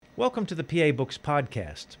Welcome to the PA Books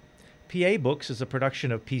podcast. PA Books is a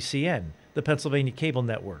production of PCN, the Pennsylvania Cable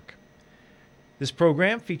Network. This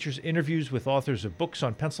program features interviews with authors of books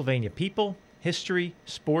on Pennsylvania people, history,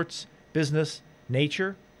 sports, business,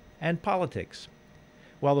 nature, and politics.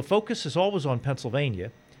 While the focus is always on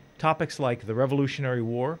Pennsylvania, topics like the Revolutionary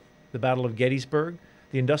War, the Battle of Gettysburg,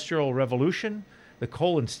 the Industrial Revolution, the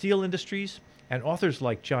coal and steel industries, and authors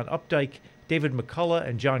like John Updike, David McCullough,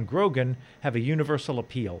 and John Grogan have a universal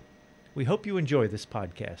appeal. We hope you enjoy this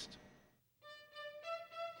podcast.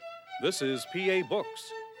 This is PA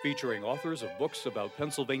Books, featuring authors of books about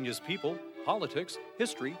Pennsylvania's people, politics,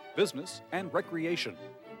 history, business, and recreation.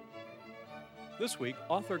 This week,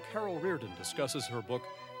 author Carol Reardon discusses her book,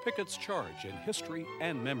 Pickett's Charge in History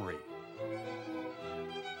and Memory.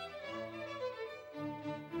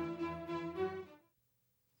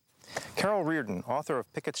 Carol Reardon, author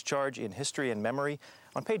of Pickett's Charge in History and Memory.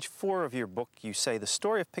 On page 4 of your book, you say, the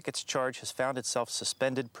story of Pickett's Charge has found itself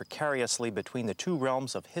suspended precariously between the two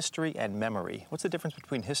realms of history and memory. What's the difference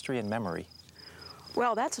between history and memory?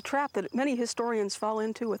 Well, that's a trap that many historians fall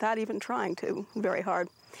into without even trying to very hard.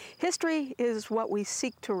 History is what we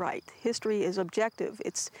seek to write. History is objective.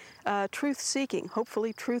 It's truth-seeking,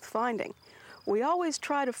 hopefully truth-finding. We always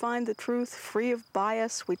try to find the truth free of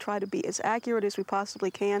bias. We try to be as accurate as we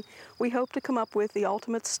possibly can. We hope to come up with the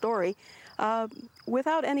ultimate story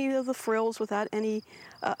without any of the frills, without any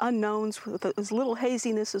unknowns, with as little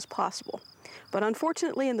haziness as possible. But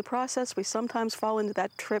unfortunately, in the process, we sometimes fall into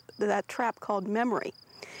that trap called memory.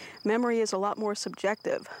 Memory is a lot more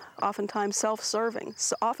subjective, oftentimes self-serving,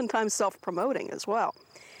 oftentimes self-promoting as well.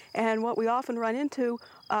 And what we often run into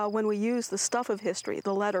when we use the stuff of history,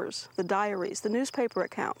 the letters, the diaries, the newspaper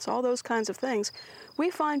accounts, all those kinds of things, we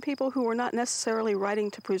find people who are not necessarily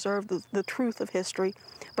writing to preserve the truth of history,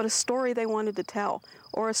 but a story they wanted to tell,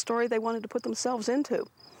 or a story they wanted to put themselves into.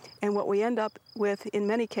 And what we end up with, in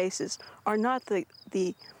many cases, are not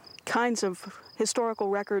the kinds of historical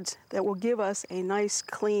records that will give us a nice,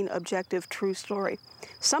 clean, objective, true story.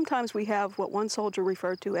 Sometimes we have what one soldier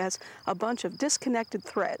referred to as a bunch of disconnected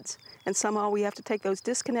threads, and somehow we have to take those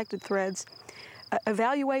disconnected threads,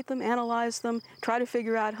 evaluate them, analyze them, try to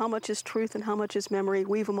figure out how much is truth and how much is memory,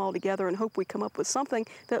 weave them all together, and hope we come up with something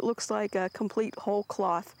that looks like a complete whole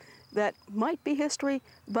cloth that might be history,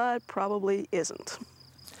 but probably isn't.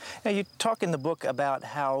 Now, you talk in the book about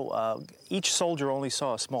how each soldier only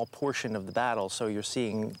saw a small portion of the battle, so you're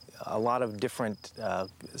seeing a lot of different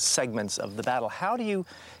segments of the battle. How do you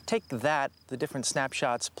take that, the different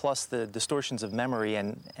snapshots, plus the distortions of memory,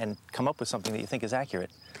 and come up with something that you think is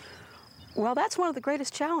accurate? Well, that's one of the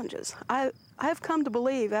greatest challenges. I've come to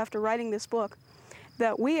believe, after writing this book,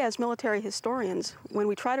 that we as military historians, when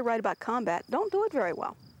we try to write about combat, don't do it very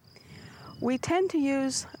well. We tend to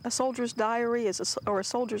use a soldier's diary or a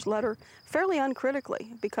soldier's letter fairly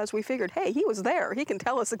uncritically because we figured, hey, he was there. He can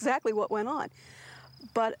tell us exactly what went on.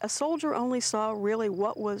 But a soldier only saw really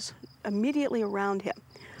what was immediately around him.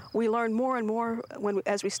 We learn more and more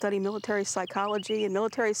as we study military psychology and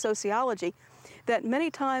military sociology that many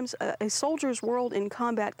times a soldier's world in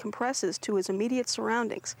combat compresses to his immediate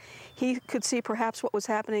surroundings. He could see perhaps what was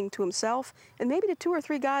happening to himself and maybe to 2 or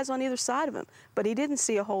 3 guys on either side of him, but he didn't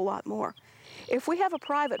see a whole lot more. If we have a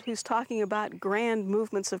private who's talking about grand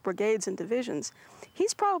movements of brigades and divisions,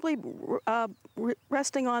 he's probably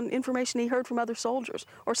resting on information he heard from other soldiers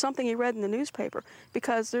or something he read in the newspaper,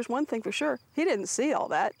 because there's one thing for sure, he didn't see all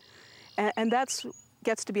that, and that's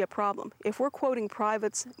gets to be a problem. If we're quoting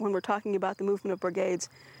privates when we're talking about the movement of brigades,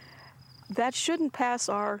 that shouldn't pass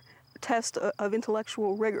our test of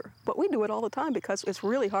intellectual rigor. But we do it all the time because it's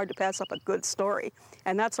really hard to pass up a good story,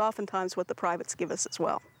 and that's oftentimes what the privates give us as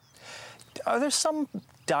well. Are there some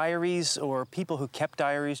diaries or people who kept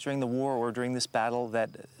diaries during the war or during this battle that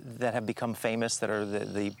have become famous, that are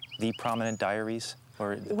the prominent diaries?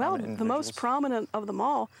 Well, the most prominent of them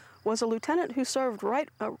all was a lieutenant who served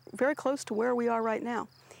very close to where we are right now.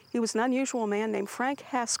 He was an unusual man named Frank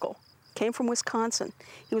Haskell, came from Wisconsin.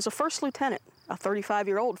 He was a first lieutenant, a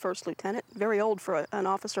 35-year-old first lieutenant, very old for an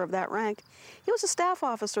officer of that rank. He was a staff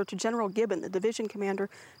officer to General Gibbon, the division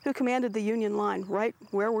commander who commanded the Union line right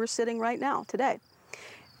where we're sitting right now today.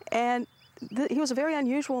 And he was a very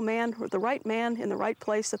unusual man, the right man in the right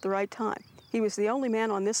place at the right time. He was the only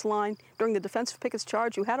man on this line during the defense of Pickett's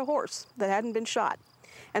Charge who had a horse that hadn't been shot.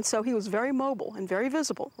 And so he was very mobile and very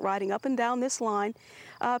visible, riding up and down this line,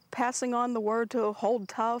 passing on the word to hold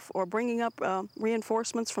tough or bringing up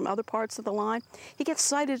reinforcements from other parts of the line. He gets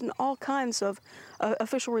cited in all kinds of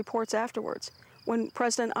official reports afterwards. When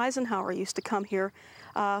President Eisenhower used to come here,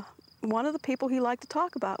 one of the people he liked to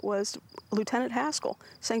talk about was Lieutenant Haskell,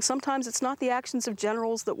 saying sometimes it's not the actions of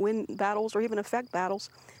generals that win battles or even affect battles.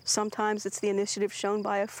 Sometimes it's the initiative shown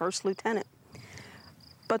by a first lieutenant.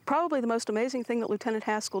 But probably the most amazing thing that Lieutenant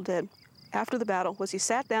Haskell did after the battle was he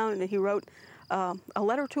sat down and he wrote a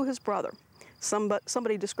letter to his brother.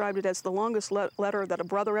 Somebody described it as the longest letter that a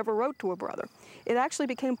brother ever wrote to a brother. It actually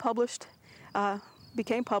became published and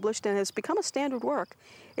has become a standard work.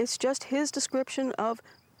 It's just his description of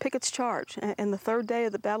Pickett's charge and the third day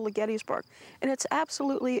of the Battle of Gettysburg. And it's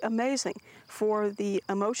absolutely amazing for the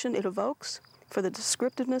emotion it evokes, for the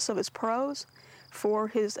descriptiveness of his prose, for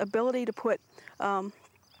his ability to put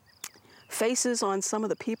faces on some of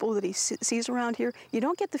the people that he sees around here. You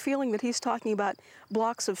don't get the feeling that he's talking about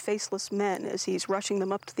blocks of faceless men as he's rushing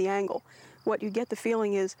them up to the angle. What you get the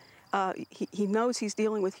feeling is he knows he's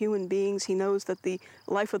dealing with human beings. He knows that the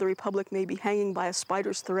life of the Republic may be hanging by a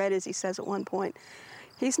spider's thread, as he says at one point.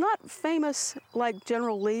 He's not famous like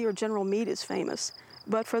General Lee or General Meade is famous,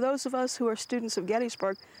 but for those of us who are students of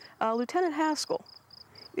Gettysburg, Lieutenant Haskell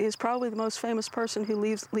is probably the most famous person who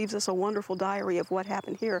leaves us a wonderful diary of what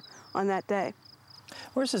happened here on that day.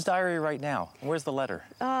 Where's his diary right now? Where's the letter?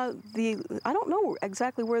 I don't know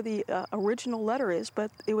exactly where the original letter is,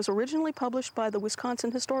 but it was originally published by the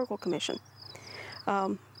Wisconsin Historical Commission.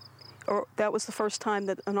 That was the first time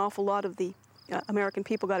that an awful lot of the American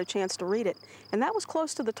people got a chance to read it. And that was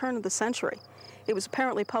close to the turn of the century. It was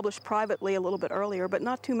apparently published privately a little bit earlier, but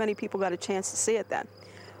not too many people got a chance to see it then.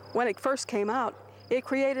 When it first came out, it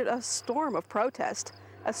created a storm of protest,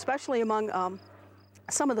 especially among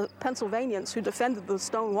some of the Pennsylvanians who defended the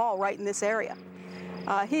stone wall right in this area.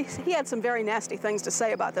 He had some very nasty things to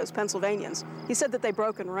say about those Pennsylvanians. He said that they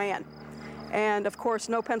broke and ran. And of course,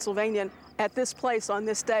 no Pennsylvanian at this place on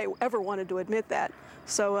this day ever wanted to admit that.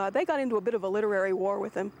 So they got into a bit of a literary war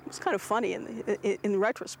with him. It was kind of funny in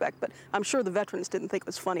retrospect, but I'm sure the veterans didn't think it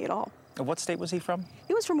was funny at all. What state was he from?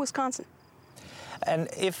 He was from Wisconsin. And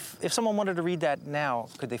if someone wanted to read that now,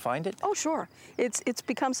 could they find it? Oh, sure. It's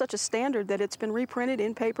become such a standard that it's been reprinted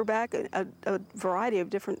in paperback a variety of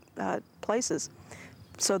different places.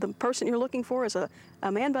 So the person you're looking for is a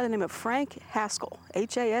man by the name of Frank Haskell,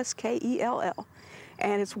 Haskell,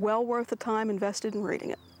 and it's well worth the time invested in reading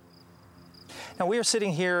it. Now, we are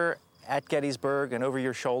sitting here at Gettysburg, and over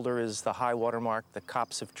your shoulder is the high water mark, the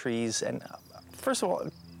copse of trees. And first of all,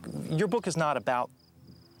 your book is not about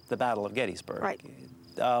the Battle of Gettysburg. Right.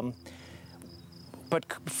 But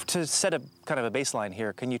to set a kind of a baseline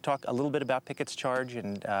here, can you talk a little bit about Pickett's charge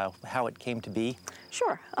and how it came to be?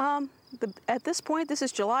 Sure. At this point, this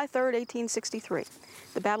is July 3rd, 1863.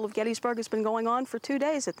 The Battle of Gettysburg has been going on for 2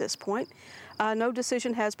 days at this point. No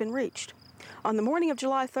decision has been reached. On the morning of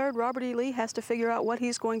July 3rd, Robert E. Lee has to figure out what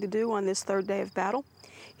he's going to do on this third day of battle.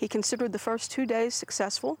 He considered the first 2 days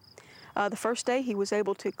successful. The first day, he was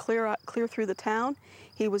able to clear through the town.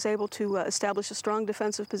 He was able to establish a strong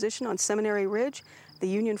defensive position on Seminary Ridge. The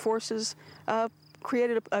Union forces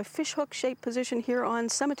created a fishhook-shaped position here on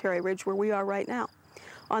Cemetery Ridge, where we are right now.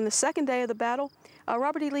 On the second day of the battle,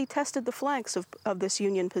 Robert E. Lee tested the flanks of this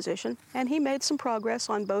Union position, and he made some progress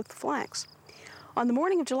on both flanks. On the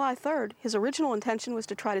morning of July 3rd, his original intention was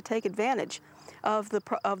to try to take advantage of the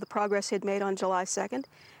progress he had made on July 2nd,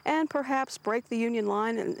 and perhaps break the Union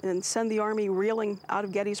line and send the army reeling out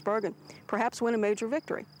of Gettysburg and perhaps win a major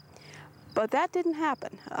victory. But that didn't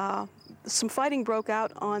happen. Some fighting broke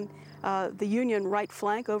out on the Union right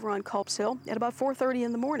flank over on Culp's Hill at about 4:30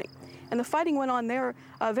 in the morning. And the fighting went on there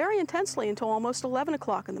very intensely until almost 11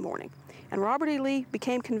 o'clock in the morning. And Robert E. Lee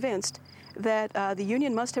became convinced that the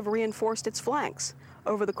Union must have reinforced its flanks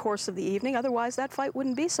over the course of the evening, otherwise that fight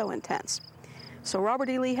wouldn't be so intense. So Robert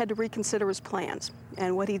E. Lee had to reconsider his plans,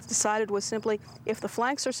 and what he decided was simply, if the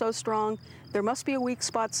flanks are so strong, there must be a weak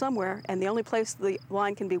spot somewhere, and the only place the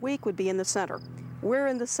line can be weak would be in the center. We're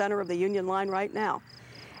in the center of the Union line right now.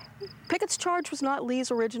 Pickett's charge was not Lee's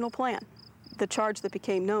original plan. The charge that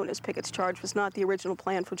became known as Pickett's charge was not the original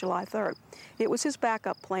plan for July 3rd. It was his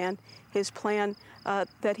backup plan, his plan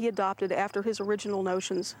that he adopted after his original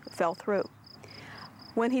notions fell through.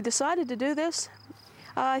 When he decided to do this,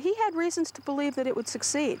 he had reasons to believe that it would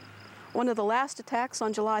succeed. One of the last attacks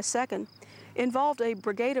on July 2nd involved a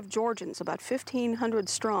brigade of Georgians, about 1,500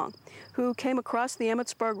 strong, who came across the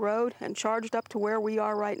Emmetsburg Road and charged up to where we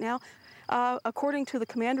are right now. According to the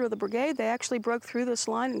commander of the brigade, they actually broke through this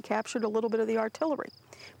line and captured a little bit of the artillery.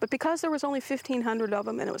 But because there was only 1,500 of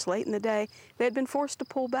them and it was late in the day, they had been forced to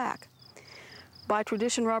pull back. By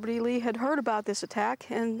tradition, Robert E. Lee had heard about this attack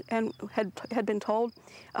and had been told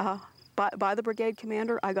by by the brigade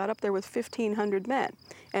commander. I got up there with 1,500 men.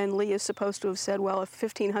 And Lee is supposed to have said, well, if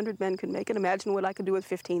 1,500 men could make it, imagine what I could do with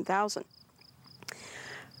 15,000.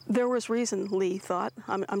 There was reason Lee thought,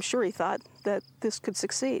 I'm sure he thought, that this could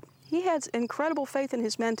succeed. He had incredible faith in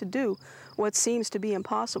his men to do what seems to be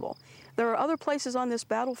impossible. There are other places on this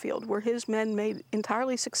battlefield where his men made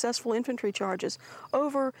entirely successful infantry charges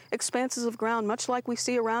over expanses of ground, much like we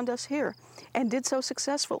see around us here, and did so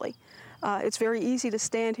successfully. It's very easy to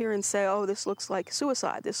stand here and say, oh, this looks like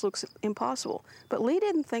suicide, this looks impossible. But Lee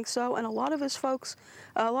didn't think so, and a lot of his folks,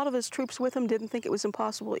 a lot of his troops with him didn't think it was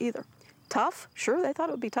impossible either. Tough? Sure, they thought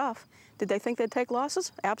it would be tough. Did they think they'd take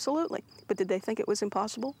losses? Absolutely. But did they think it was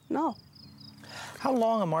impossible? No. How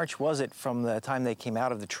long a march was it from the time they came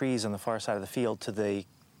out of the trees on the far side of the field to the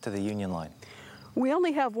Union line? We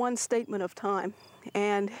only have one statement of time,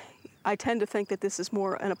 and I tend to think that this is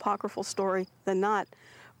more an apocryphal story than not.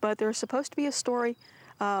 But there's supposed to be a story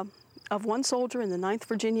of one soldier in the 9th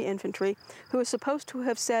Virginia Infantry who is supposed to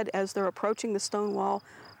have said as they're approaching the stone wall,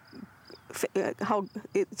 how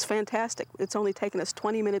it's fantastic. It's only taken us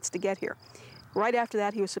 20 minutes to get here. Right after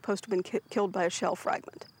that, he was supposed to have been killed by a shell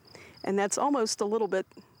fragment. And that's almost a little bit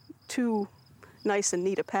too nice and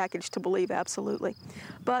neat a package to believe absolutely.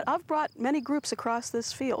 But I've brought many groups across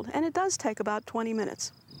this field, and it does take about 20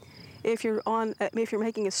 minutes. If you're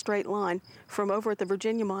making a straight line from over at the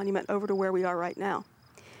Virginia Monument over to where we are right now.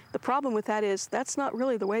 The problem with that is that's not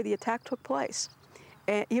really the way the attack took place.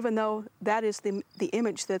 Even though that is the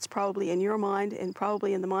image that's probably in your mind and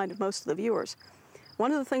probably in the mind of most of the viewers.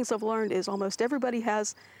 One of the things I've learned is almost everybody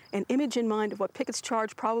has an image in mind of what Pickett's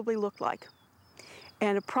charge probably looked like.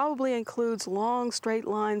 And it probably includes long, straight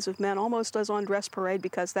lines of men, almost as on dress parade,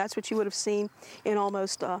 because that's what you would have seen in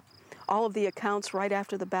almost all of the accounts right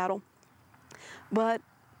after the battle. But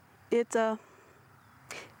it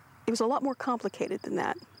was a lot more complicated than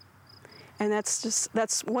that. And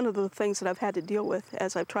that's one of the things that I've had to deal with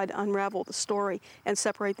as I've tried to unravel the story and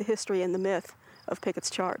separate the history and the myth of Pickett's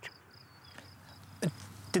charge.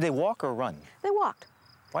 Did they walk or run? They walked.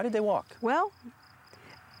 Why did they walk? Well,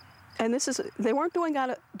 and they weren't doing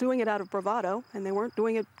it out of bravado, and they weren't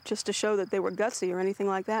doing it just to show that they were gutsy or anything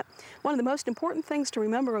like that. One of the most important things to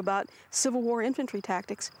remember about Civil War infantry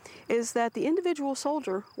tactics is that the individual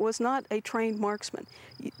soldier was not a trained marksman.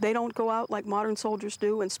 They don't go out like modern soldiers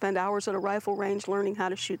do and spend hours at a rifle range learning how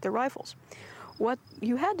to shoot their rifles. What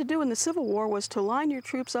you had to do in the Civil War was to line your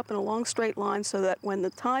troops up in a long straight line so that when the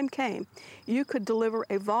time came, you could deliver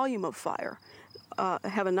a volume of fire.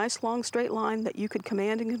 Have a nice long straight line that you could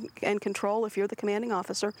command and control if you're the commanding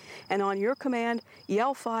officer, and on your command,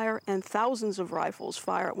 yell fire and thousands of rifles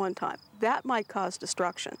fire at one time. That might cause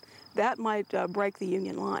destruction. That might break the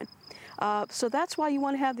Union line. So that's why you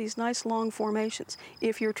want to have these nice long formations.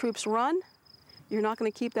 If your troops run, you're not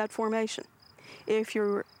going to keep that formation. If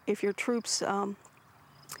your troops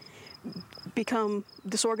become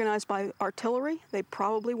disorganized by artillery, they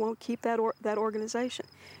probably won't keep that organization.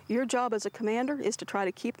 Your job as a commander is to try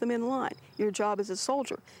to keep them in line. Your job as a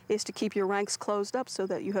soldier is to keep your ranks closed up so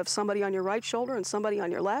that you have somebody on your right shoulder and somebody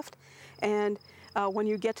on your left. And when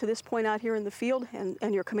you get to this point out here in the field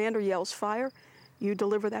and your commander yells fire, you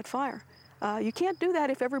deliver that fire. You can't do that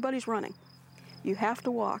if everybody's running. You have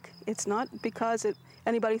to walk. It's not because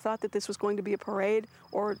anybody thought that this was going to be a parade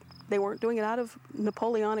or they weren't doing it out of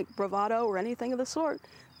Napoleonic bravado or anything of the sort.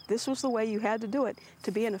 This was the way you had to do it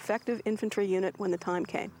to be an effective infantry unit when the time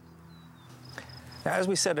came. Now, as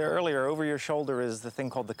we said earlier, over your shoulder is the thing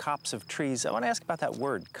called the copse of trees. I want to ask about that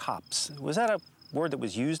word, copse. Was that a word that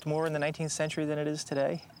was used more in the 19th century than it is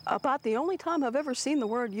today? About the only time I've ever seen the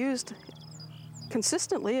word used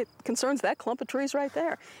consistently, it concerns that clump of trees right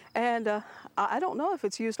there. And I don't know if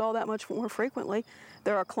it's used all that much more frequently.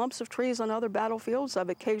 There are clumps of trees on other battlefields. I've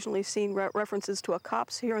occasionally seen references to a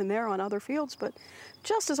copse here and there on other fields, but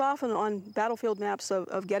just as often on battlefield maps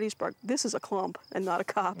of Gettysburg, this is a clump and not a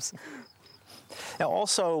copse. Now,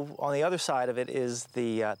 also on the other side of it is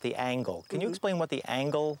the angle. Can you explain what the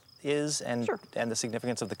angle is and the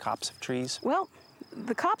significance of the copse of trees? Well,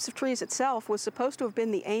 the copse of trees itself was supposed to have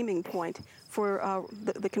been the aiming point for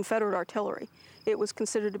the Confederate artillery. It was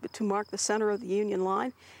considered to mark the center of the Union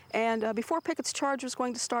line. And before Pickett's charge was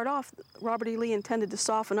going to start off, Robert E. Lee intended to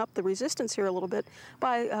soften up the resistance here a little bit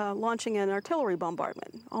by launching an artillery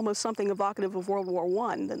bombardment, almost something evocative of World War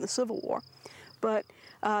I than the Civil War. But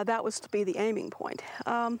that was to be the aiming point.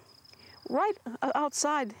 Right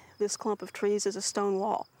outside this clump of trees is a stone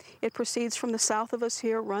wall. It proceeds from the south of us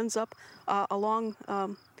here, runs up along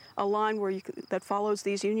a line where that follows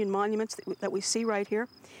these Union monuments that we see right here.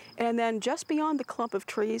 And then just beyond the clump of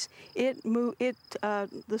trees, the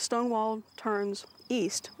stone wall turns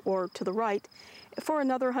east or to the right for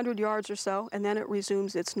another 100 yards or so, and then it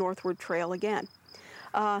resumes its northward trail again.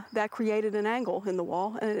 That created an angle in the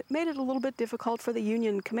wall, and it made it a little bit difficult for the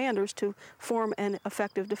Union commanders to form an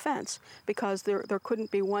effective defense because there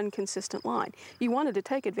couldn't be one consistent line. You wanted to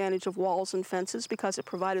take advantage of walls and fences because it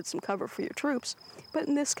provided some cover for your troops, but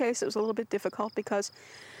in this case it was a little bit difficult because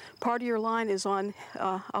part of your line is on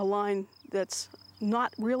a line that's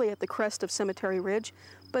not really at the crest of Cemetery Ridge,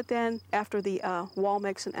 but then after the wall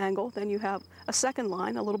makes an angle, then you have a second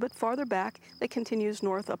line a little bit farther back that continues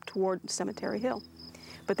north up toward Cemetery Hill.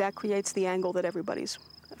 But that creates the angle that everybody's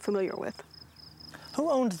familiar with. Who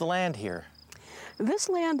owned the land here? This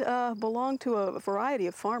land belonged to a variety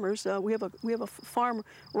of farmers. We have a farm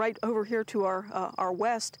right over here to our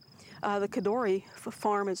west. The Kadori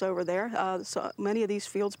farm is over there. So many of these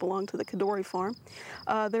fields belong to the Kadori farm.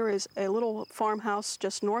 There is a little farmhouse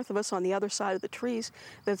just north of us on the other side of the trees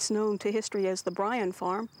that's known to history as the Bryan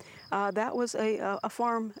farm. That was a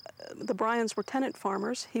farm. The Bryans were tenant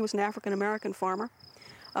farmers. He was an African-American farmer.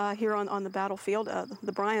 Here on the battlefield,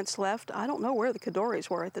 the Bryants left. I don't know where the Kadoris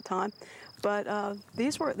were at the time, but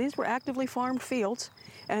these were actively farmed fields,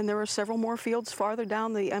 and there were several more fields farther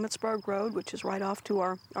down the Emmitsburg Road, which is right off to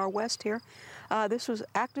our west here. This was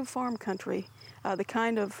active farm country, the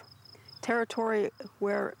kind of territory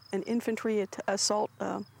where an infantry assault,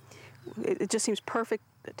 it just seems perfect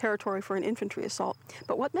territory for an infantry assault.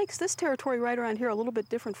 But what makes this territory right around here a little bit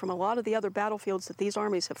different from a lot of the other battlefields that these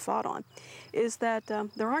armies have fought on is that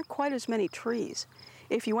there aren't quite as many trees.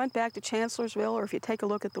 If you went back to Chancellorsville, or if you take a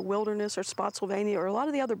look at the Wilderness or Spotsylvania or a lot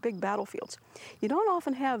of the other big battlefields, you don't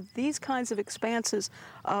often have these kinds of expanses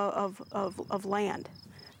of land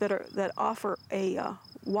that offer a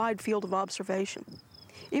wide field of observation.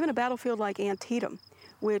 Even a battlefield like Antietam,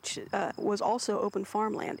 which was also open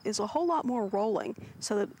farmland, is a whole lot more rolling,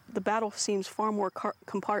 so that the battle seems far more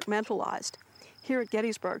compartmentalized. Here at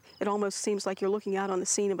Gettysburg, it almost seems like you're looking out on the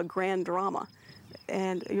scene of a grand drama,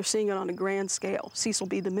 and you're seeing it on a grand scale. Cecil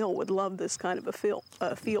B. DeMille would love this kind of a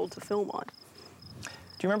field to film on. Do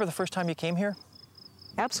you remember the first time you came here?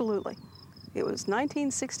 Absolutely. It was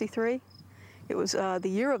 1963. It was the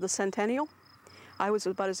year of the centennial. I was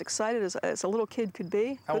about as excited as a little kid could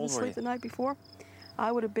be. How old were Couldn't sleep you? the night before.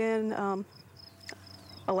 I would have been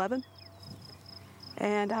 11,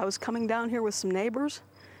 and I was coming down here with some neighbors.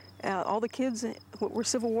 All the kids were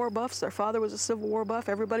Civil War buffs. Their father was a Civil War buff.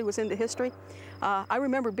 Everybody was into history. I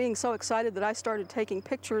remember being so excited that I started taking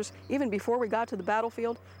pictures even before we got to the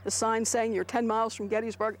battlefield. The sign saying you're 10 miles from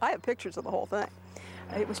Gettysburg. I have pictures of the whole thing.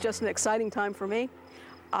 It was just an exciting time for me.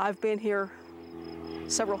 I've been here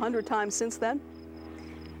several hundred times since then,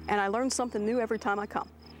 and I learn something new every time I come.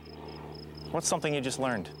 What's something you just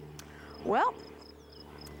learned? Well,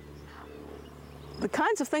 the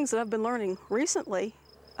kinds of things that I've been learning recently,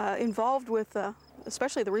 involved with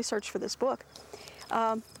especially the research for this book,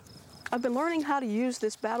 I've been learning how to use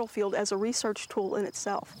this battlefield as a research tool in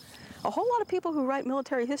itself. A whole lot of people who write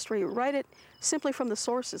military history write it simply from the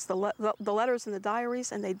sources, the letters and the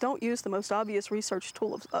diaries, and they don't use the most obvious research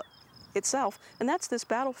tool of itself, and that's this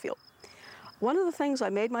battlefield. One of the things I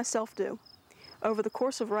made myself do over the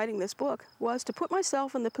course of writing this book was to put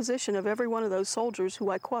myself in the position of every one of those soldiers who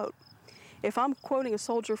I quote. If I'm quoting a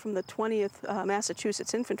soldier from the 20th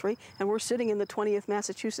Massachusetts Infantry, and we're sitting in the 20th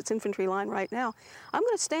Massachusetts Infantry line right now, I'm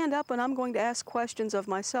going to stand up and I'm going to ask questions of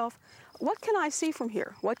myself. What can I see from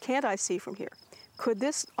here? What can't I see from here? Could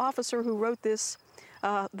this officer who wrote this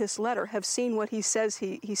letter have seen what he says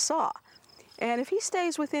he saw? And if he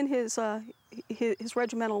stays within his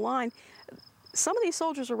regimental line, some of these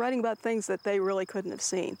soldiers are writing about things that they really couldn't have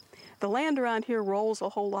seen. The land around here rolls a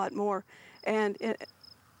whole lot more, and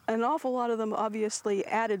an awful lot of them obviously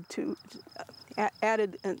added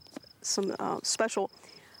some special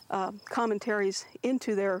commentaries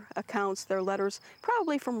into their accounts, their letters,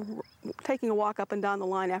 probably from taking a walk up and down the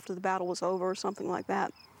line after the battle was over or something like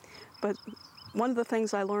that. But one of the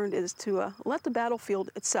things I learned is to let the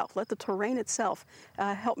battlefield itself, let the terrain itself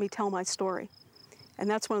help me tell my story. And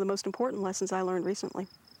that's one of the most important lessons I learned recently.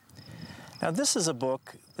 Now, this is a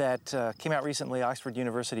book that came out recently, Oxford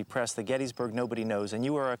University Press, The Gettysburg Nobody Knows, and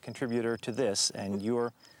you are a contributor to this, and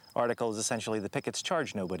your article is essentially The Pickett's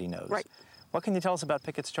Charge Nobody Knows. Right. What can you tell us about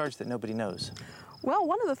Pickett's Charge that nobody knows? Well,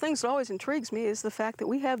 one of the things that always intrigues me is the fact that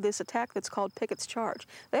we have this attack that's called Pickett's Charge.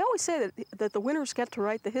 They always say that the winners get to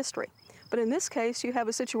write the history. But in this case, you have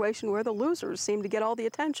a situation where the losers seem to get all the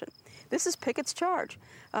attention. This is Pickett's Charge.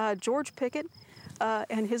 George Pickett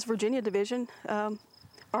and his Virginia division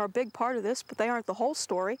are a big part of this, but they aren't the whole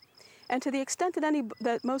story. And to the extent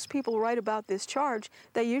that most people write about this charge,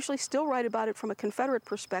 they usually still write about it from a Confederate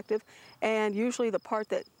perspective, and usually the part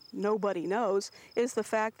that nobody knows is the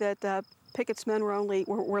fact that Pickett's men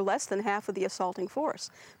were less than half of the assaulting force,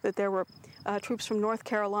 that there were troops from North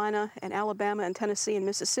Carolina and Alabama and Tennessee and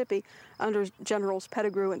Mississippi under Generals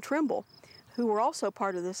Pettigrew and Trimble, who were also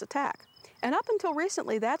part of this attack. And up until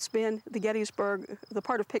recently, that's been the Gettysburg, the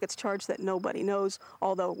part of Pickett's charge that nobody knows,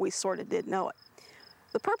 although we sort of did know it.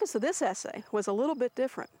 The purpose of this essay was a little bit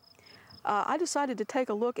different. I decided to take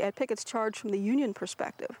a look at Pickett's charge from the Union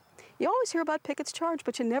perspective. You always hear about Pickett's charge,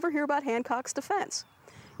 but you never hear about Hancock's defense.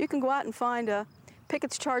 You can go out and find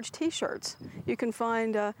Pickett's charge T-shirts. You can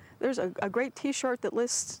find, there's a great T-shirt that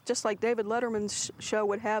lists, just like David Letterman's show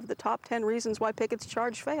would have, the top 10 reasons why Pickett's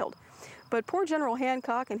charge failed. But poor General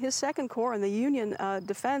Hancock and his Second Corps and the Union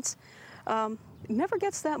defense never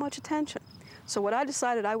gets that much attention. So what I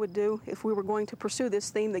decided I would do, if we were going to pursue this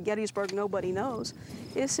theme, the Gettysburg nobody knows,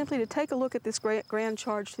 is simply to take a look at this grand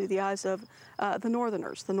charge through the eyes of the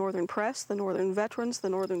Northerners, the Northern press, the Northern veterans, the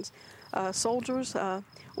Northern soldiers,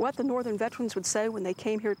 what the Northern veterans would say when they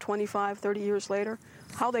came here 25, 30 years later,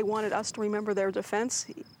 how they wanted us to remember their defense,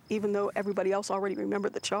 even though everybody else already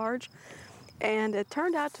remembered the charge. And it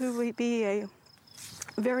turned out to be a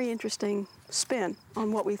very interesting spin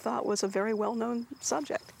on what we thought was a very well-known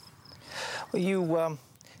subject. Well, you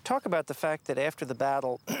talk about the fact that after the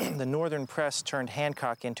battle, the Northern press turned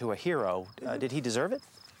Hancock into a hero. Did he deserve it?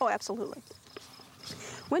 Oh, absolutely.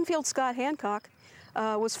 Winfield Scott Hancock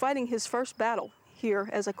was fighting his first battle here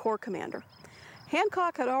as a Corps commander.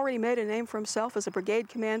 Hancock had already made a name for himself as a brigade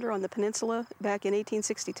commander on the peninsula back in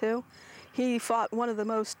 1862. He fought one of the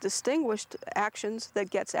most distinguished actions that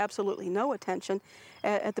gets absolutely no attention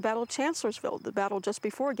at the Battle of Chancellorsville, the battle just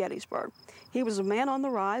before Gettysburg. He was a man on the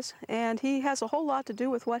rise, and he has a whole lot to do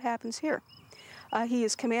with what happens here. He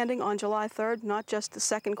is commanding on July 3rd, not just the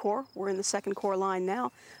Second Corps, we're in the Second Corps line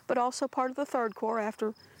now, but also part of the Third Corps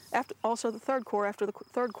after the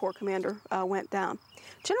Third Corps commander went down.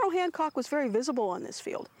 General Hancock was very visible on this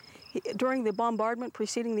field. During the bombardment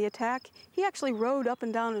preceding the attack, he actually rode up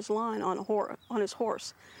and down his line on his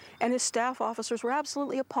horse. And his staff officers were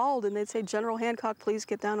absolutely appalled, and they'd say, "General Hancock, please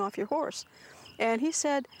get down off your horse." And he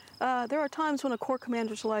said, there are times when a Corps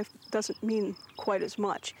commander's life doesn't mean quite as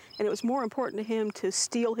much, and it was more important to him to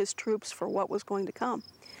steel his troops for what was going to come.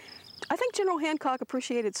 I think General Hancock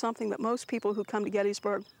appreciated something that most people who come to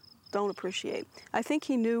Gettysburg don't appreciate. I think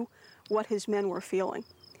he knew what his men were feeling.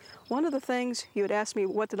 One of the things, you had asked me,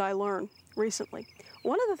 what did I learn recently?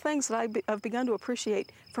 One of the things that I've begun to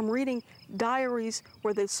appreciate from reading diaries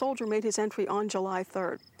where the soldier made his entry on July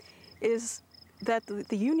 3rd is that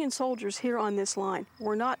the Union soldiers here on this line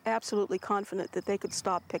were not absolutely confident that they could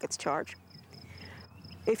stop Pickett's charge.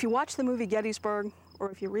 If you watch the movie Gettysburg, or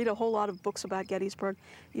if you read a whole lot of books about Gettysburg,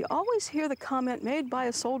 you always hear the comment made by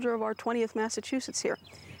a soldier of our 20th Massachusetts here.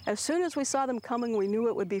 As soon as we saw them coming, we knew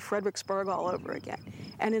it would be Fredericksburg all over again.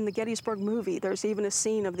 And in the Gettysburg movie, there's even a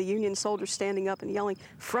scene of the Union soldiers standing up and yelling,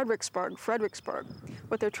 "Fredericksburg, Fredericksburg."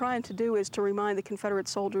 What they're trying to do is to remind the Confederate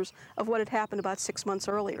soldiers of what had happened about 6 months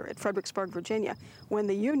earlier at Fredericksburg, Virginia, when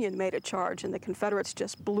the Union made a charge and the Confederates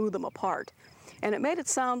just blew them apart. And it made it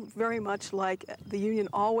sound very much like the Union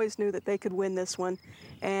always knew that they could win this one,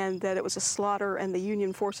 and that it was a slaughter, and the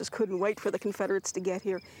Union forces couldn't wait for the Confederates to get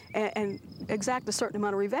here and exact a certain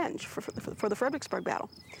amount of revenge for the Fredericksburg battle.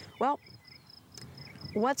 Well,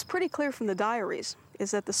 what's pretty clear from the diaries is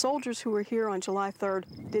that the soldiers who were here on July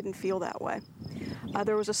 3rd didn't feel that way.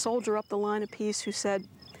 There was a soldier up the line of peace who said,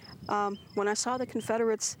 when I saw the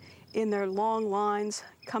Confederates in their long lines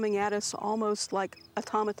coming at us almost like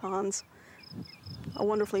automatons, a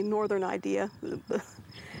wonderfully northern idea,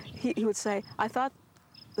 he would say, I thought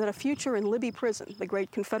that a future in Libby Prison, the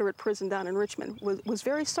great Confederate prison down in Richmond, was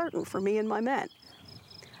very certain for me and my men.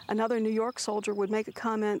 Another New York soldier would make a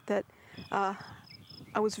comment that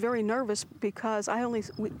I was very nervous because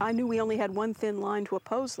I knew we only had one thin line to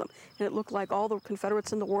oppose them, and it looked like all the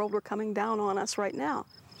Confederates in the world were coming down on us right now.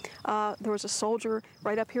 There was a soldier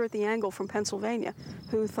right up here at the angle from Pennsylvania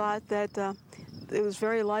who thought that it was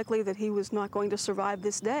very likely that he was not going to survive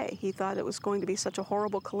this day. He thought it was going to be such a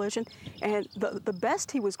horrible collision, and the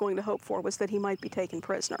best he was going to hope for was that he might be taken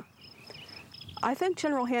prisoner. I think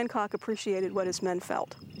General Hancock appreciated what his men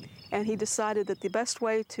felt, and he decided that the best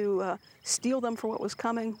way to steel them for what was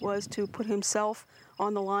coming was to put himself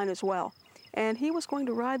on the line as well. And he was going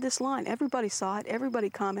to ride this line. Everybody saw it. Everybody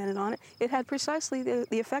commented on it. It had precisely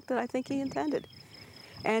the effect that I think he intended.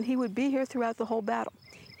 And he would be here throughout the whole battle.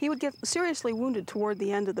 He would get seriously wounded toward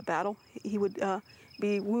the end of the battle. He would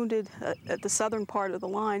be wounded at the southern part of the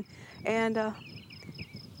line, and of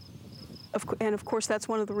course that's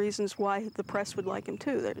one of the reasons why the press would like him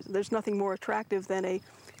too. There's nothing more attractive than a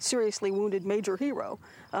seriously wounded major hero,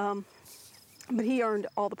 but he earned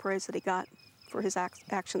all the praise that he got for his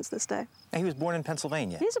actions this day. Now, he was born in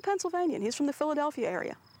Pennsylvania. He's a Pennsylvanian. He's from the Philadelphia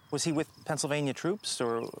area. Was he with Pennsylvania troops,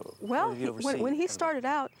 or well, did he oversee? When he started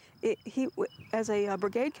out, as a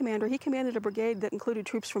brigade commander, he commanded a brigade that included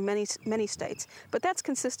troops from many states. But that's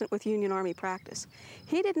consistent with Union Army practice.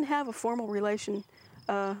 He didn't have a formal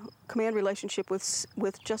command relationship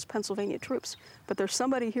with just Pennsylvania troops. But there's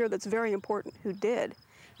somebody here that's very important who did,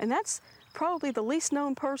 and that's probably the least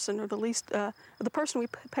known person, or the person we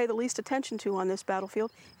pay the least attention to on this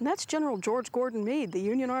battlefield, and that's General George Gordon Meade, the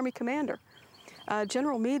Union Army commander.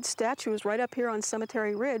 General Meade's statue is right up here on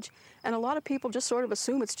Cemetery Ridge, and a lot of people just sort of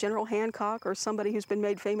assume it's General Hancock or somebody who's been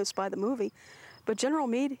made famous by the movie. But General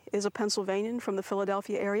Meade is a Pennsylvanian from the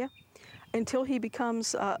Philadelphia area. Until he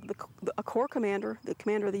becomes a corps commander, the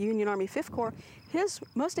commander of the Union Army 5th Corps,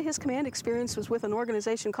 most of his command experience was with an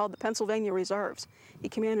organization called the Pennsylvania Reserves. He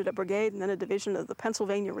commanded a brigade and then a division of the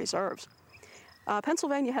Pennsylvania Reserves.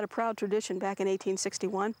 Pennsylvania had a proud tradition back in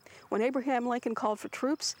 1861. When Abraham Lincoln called for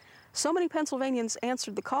troops, so many Pennsylvanians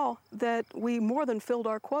answered the call that we more than filled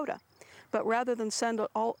our quota. But rather than send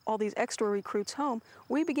all these extra recruits home,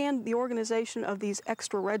 we began the organization of these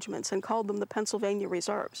extra regiments and called them the Pennsylvania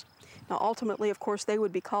Reserves. Now, ultimately, of course, they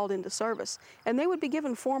would be called into service, and they would be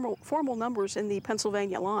given formal numbers in the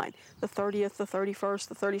Pennsylvania line, the 30th, the 31st,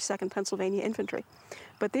 the 32nd Pennsylvania Infantry.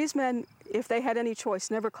 But these men, if they had any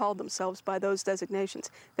choice, never called themselves by those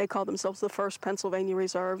designations. They called themselves the 1st Pennsylvania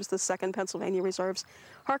Reserves, the 2nd Pennsylvania Reserves,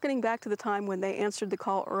 hearkening back to the time when they answered the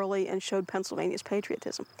call early and showed Pennsylvania's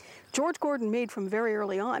patriotism. George Gordon Meade, from very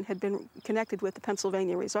early on, had been connected with the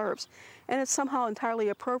Pennsylvania Reserves, and it's somehow entirely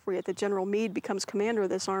appropriate that General Meade becomes commander of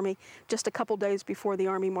this army just a couple days before the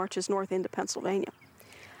army marches north into Pennsylvania.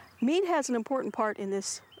 Meade has an important part in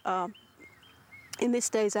this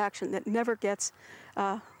day's action that never gets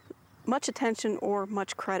much attention or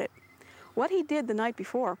much credit. What he did the night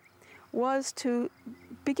before was to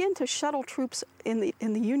begin to shuttle troops in the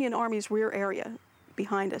Union Army's rear area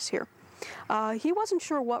behind us here. He wasn't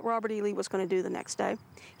sure what Robert E. Lee was going to do the next day.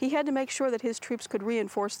 He had to make sure that his troops could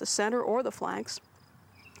reinforce the center or the flanks.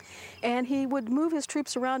 And he would move his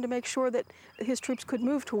troops around to make sure that his troops could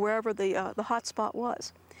move to wherever the hot spot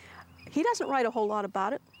was. He doesn't write a whole lot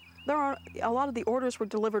about it. A lot of the orders were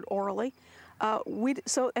delivered orally.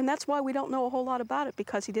 And that's why we don't know a whole lot about it,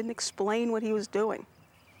 because he didn't explain what he was doing.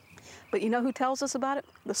 But you know who tells us about it?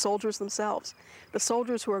 The soldiers themselves. The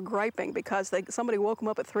soldiers who are griping because somebody woke them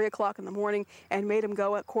up at 3 o'clock in the morning and made them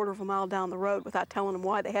go a quarter of a mile down the road without telling them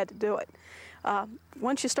why they had to do it.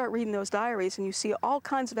 Once you start reading those diaries and you see all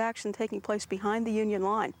kinds of action taking place behind the Union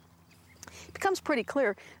line, it becomes pretty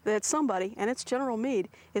clear that somebody, and it's General Meade,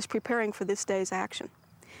 is preparing for this day's action.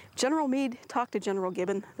 General Meade talked to General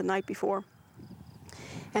Gibbon the night before,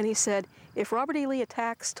 and he said, if Robert E. Lee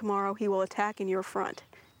attacks tomorrow, he will attack in your front.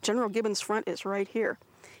 General Gibbon's front is right here.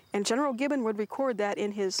 And General Gibbon would record that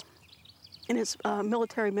in his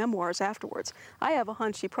military memoirs afterwards. I have a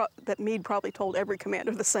hunch that Meade probably told every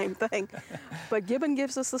commander the same thing. But Gibbon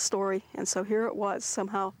gives us the story, and so here it was.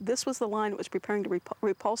 Somehow this was the line that was preparing to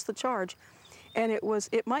repulse the charge. And it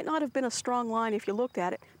might not have been a strong line if you looked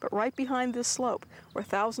at it, but right behind this slope were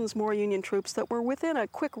thousands more Union troops that were within a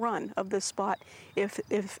quick run of this spot if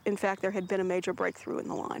in fact there had been a major breakthrough in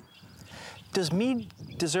the line. Does Meade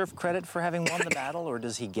deserve credit for having won the battle, or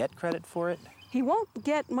does he get credit for it? He won't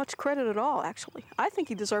get much credit at all, actually. I think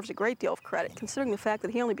he deserves a great deal of credit, considering the fact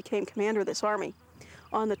that he only became commander of this army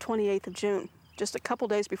on the 28th of June, just a couple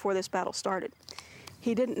days before this battle started.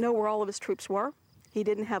 He didn't know where all of his troops were. He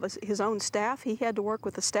didn't have his own staff. He had to work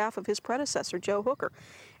with the staff of his predecessor, Joe Hooker.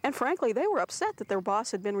 And frankly, they were upset that their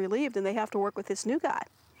boss had been relieved and they have to work with this new guy.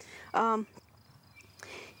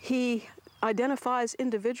 He identifies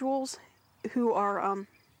individuals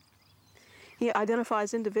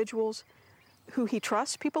who he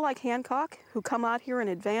trusts, people like Hancock, who come out here in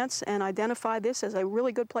advance and identify this as a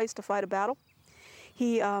really good place to fight a battle.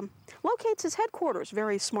 He locates his headquarters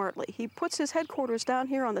very smartly. He puts his headquarters down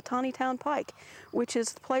here on the Taneytown Pike, which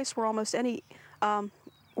is the place where almost any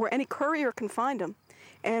courier can find him,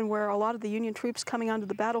 and where a lot of the Union troops coming onto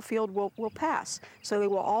the battlefield will pass, so they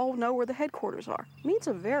will all know where the headquarters are. Meade's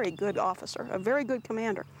a very good officer, a very good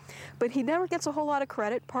commander, but he never gets a whole lot of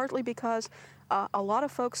credit, partly because a lot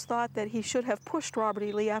of folks thought that he should have pushed Robert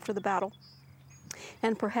E. Lee after the battle,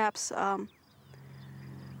 and perhaps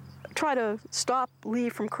try to stop Lee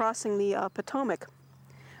from crossing the Potomac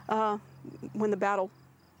when the battle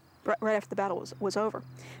right after the battle was over.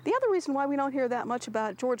 The other reason why we don't hear that much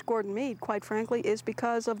about George Gordon Meade, quite frankly, is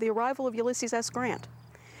because of the arrival of Ulysses S. Grant.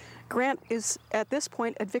 Grant is, at this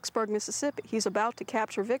point, at Vicksburg, Mississippi. He's about to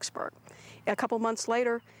capture Vicksburg. A couple months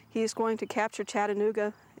later, he's going to capture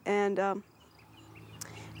Chattanooga and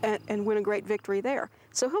win a great victory there.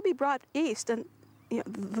 So he'll be brought east, and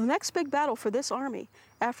the next big battle for this army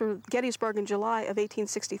after Gettysburg in July of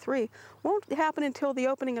 1863 won't happen until the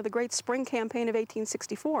opening of the Great Spring Campaign of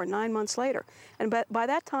 1864, 9 months later. And by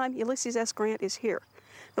that time, Ulysses S. Grant is here.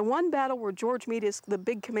 The one battle where George Meade is the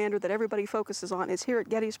big commander that everybody focuses on is here at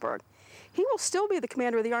Gettysburg. He will still be the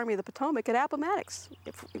commander of the Army of the Potomac at Appomattox,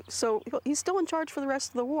 so he's still in charge for the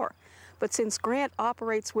rest of the war. But since Grant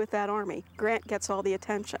operates with that army, Grant gets all the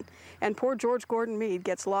attention. And poor George Gordon Meade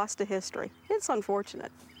gets lost to history. It's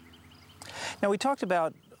unfortunate. Now, we talked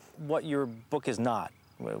about what your book is not,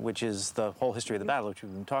 which is the whole history of the battle, which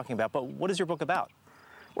we've been talking about. But what is your book about?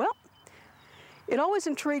 Well, it always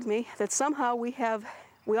intrigued me that somehow we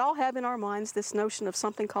all have in our minds this notion of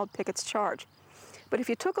something called Pickett's Charge. But if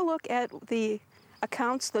you took a look at the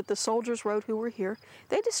accounts that the soldiers wrote who were here,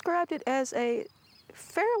 they described it as a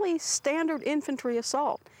fairly standard infantry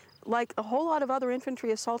assault, like a whole lot of other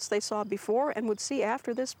infantry assaults they saw before and would see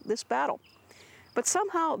after this battle. But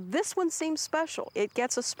somehow this one seems special. It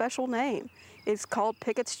gets a special name. It's called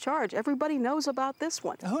Pickett's Charge. Everybody knows about this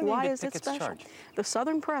one. Why is it special? Charge? The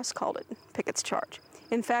Southern Press called it Pickett's Charge.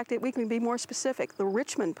 In fact, we can be more specific. The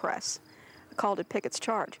Richmond Press called it Pickett's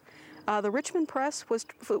Charge. The Richmond Press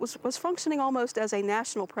was functioning almost as a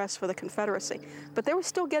national press for the Confederacy, but they were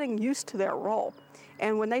still getting used to their role.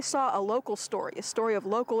 And when they saw a local story, a story of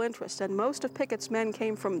local interest, and most of Pickett's men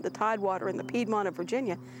came from the Tidewater and the Piedmont of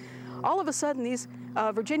Virginia, all of a sudden these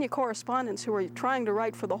Virginia correspondents who were trying to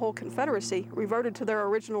write for the whole Confederacy reverted to their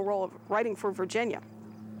original role of writing for Virginia.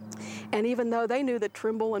 And even though they knew that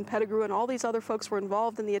Trimble and Pettigrew and all these other folks were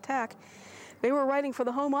involved in the attack, they were writing for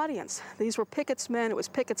the home audience. These were Pickett's men, it was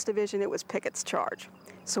Pickett's division, it was Pickett's Charge.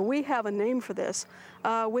 So we have a name for this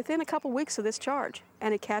within a couple weeks of this charge,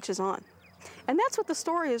 and it catches on. And that's what the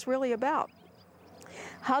story is really about.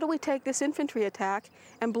 How do we take this infantry attack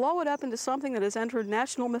and blow it up into something that has entered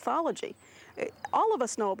national mythology? All of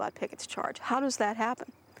us know about Pickett's Charge. How does that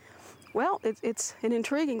happen? Well, it's an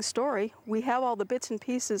intriguing story. We have all the bits and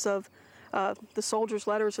pieces of the soldiers'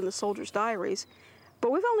 letters and the soldiers' diaries,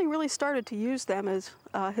 but we've only really started to use them as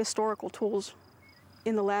historical tools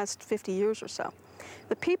in the last 50 years or so.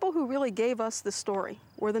 The people who really gave us the story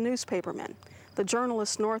were the newspapermen, the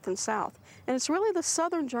journalists north and south, and it's really the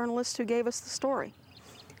Southern journalists who gave us the story.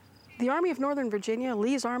 The Army of Northern Virginia,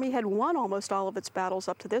 Lee's army, had won almost all of its battles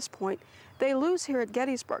up to this point. They lose here at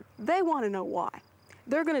Gettysburg. They want to know why.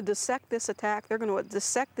 They're going to dissect this attack, they're going to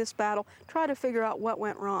dissect this battle, try to figure out what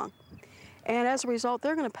went wrong. And as a result,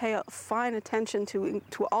 they're going to pay a fine attention to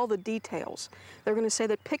all the details. They're going to say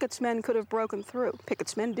that Pickett's men could have broken through.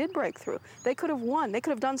 Pickett's men did break through. They could have won. They could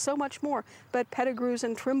have done so much more. But Pettigrew's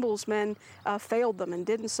and Trimble's men failed them and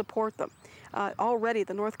didn't support them. Already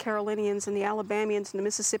the North Carolinians and the Alabamians and the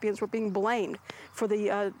Mississippians were being blamed for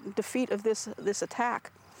the defeat of this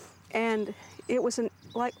attack. And it was,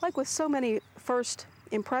 like with so many first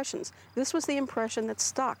impressions, this was the impression that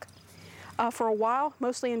stuck. For a while,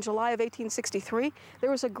 mostly in July of 1863, there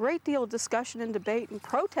was a great deal of discussion and debate and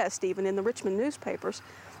protest even in the Richmond newspapers,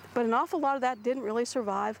 but an awful lot of that didn't really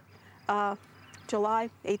survive July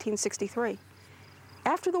 1863.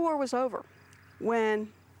 After the war was over, when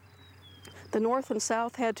the North and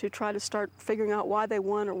South had to try to start figuring out why they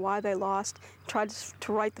won or why they lost, tried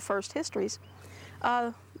to write the first histories,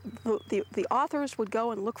 the authors would go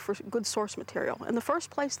and look for good source material. And the first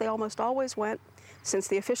place they almost always went, since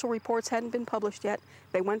the official reports hadn't been published yet,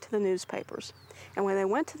 they went to the newspapers. And when they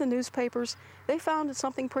went to the newspapers, they found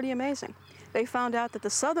something pretty amazing. They found out that the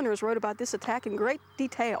Southerners wrote about this attack in great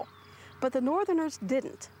detail, but the Northerners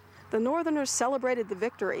didn't. The Northerners celebrated the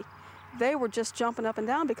victory. They were just jumping up and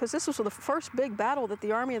down because this was the first big battle that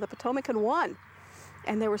the Army of the Potomac had won.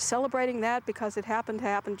 And they were celebrating that because it happened to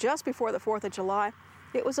happen just before the 4th of July.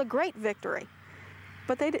 It was a great victory.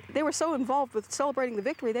 But they were so involved with celebrating the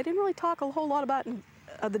victory, they didn't really talk a whole lot about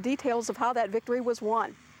the details of how that victory was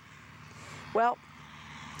won. Well,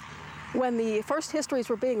 when the first histories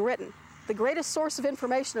were being written, the greatest source of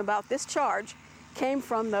information about this charge came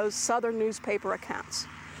from those Southern newspaper accounts.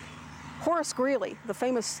 Horace Greeley, the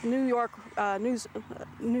famous New York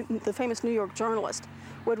journalist,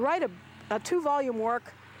 would write a 2-volume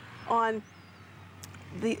work on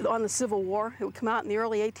the Civil War. It would come out in the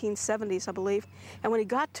early 1870s, I believe. And when he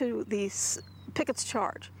got to the Pickett's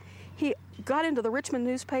Charge, he got into the Richmond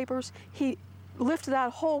newspapers. He lifted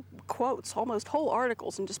out whole quotes, almost whole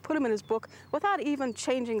articles, and just put them in his book without even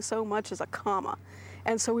changing so much as a comma.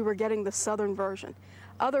 And so we were getting the Southern version.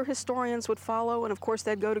 Other historians would follow, and of course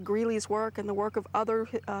they'd go to Greeley's work and the work of other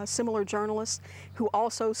similar journalists who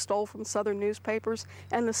also stole from Southern newspapers,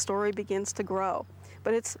 and the story begins to grow.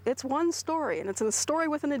 But it's one story, and it's a story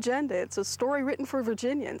with an agenda. It's a story written for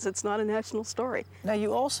Virginians. It's not a national story. Now,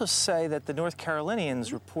 you also say that the North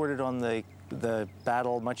Carolinians reported on the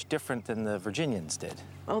battle much different than the Virginians did.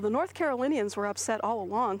 Well, the North Carolinians were upset all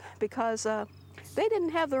along because they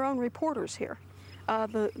didn't have their own reporters here.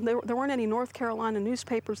 There weren't any North Carolina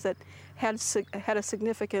newspapers that had a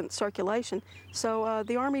significant circulation, so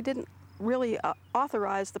the Army didn't really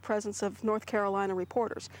authorize the presence of North Carolina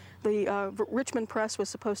reporters. The Richmond Press was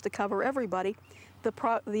supposed to cover everybody.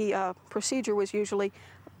 The procedure was usually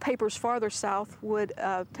papers farther south would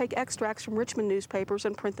take extracts from Richmond newspapers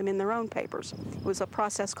and print them in their own papers. It was a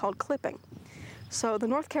process called clipping. So the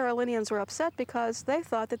North Carolinians were upset because they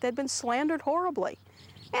thought that they'd been slandered horribly.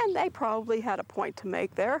 And they probably had a point to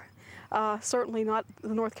make there. Certainly not,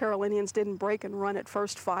 the North Carolinians didn't break and run at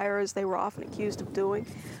first fire as they were often accused of doing.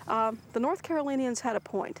 The North Carolinians had a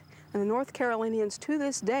point, and the North Carolinians to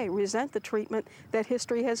this day resent the treatment that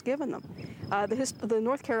history has given them. The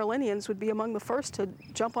North Carolinians would be among the first to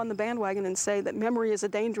jump on the bandwagon and say that memory is a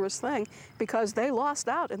dangerous thing because they lost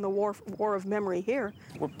out in the war of memory here.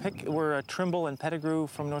 Were Trimble and Pettigrew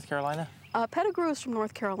from North Carolina? Pettigrew is from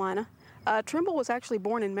North Carolina. Trimble was actually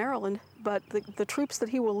born in Maryland, but the troops that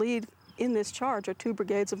he will lead in this charge are 2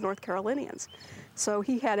 brigades of North Carolinians. So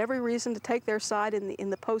he had every reason to take their side in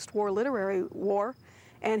the post-war literary war,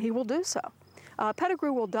 and he will do so.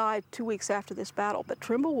 Pettigrew will die 2 weeks after this battle, but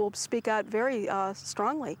Trimble will speak out very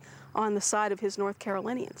strongly on the side of his North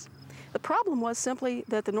Carolinians. The problem was simply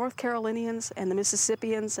that the North Carolinians and the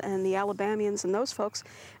Mississippians and the Alabamians and those folks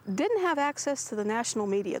didn't have access to the national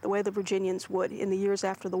media the way the Virginians would in the years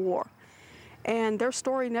after the war. And their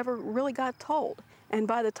story never really got told. And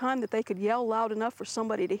by the time that they could yell loud enough for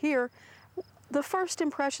somebody to hear, the first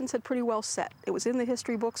impressions had pretty well set. It was in the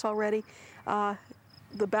history books already.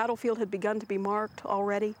 The battlefield had begun to be marked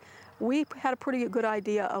already. We had a pretty good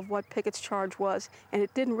idea of what Pickett's charge was, and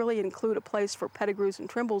it didn't really include a place for Pettigrew's and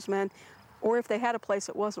Trimble's men, or if they had a place,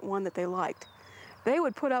 it wasn't one that they liked. They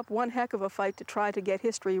would put up one heck of a fight to try to get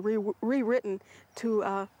history rewritten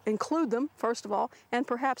to include them, first of all, and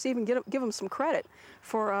perhaps even give them some credit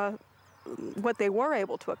for what they were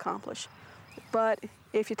able to accomplish. But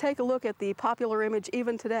if you take a look at the popular image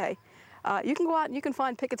even today, you can go out and you can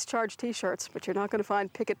find Pickett's Charge T-shirts, but you're not going to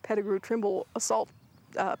find Pickett, Pettigrew, Trimble assault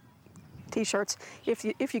T-shirts.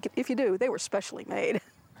 If you do, they were specially made.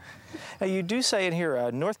 Now, you do say in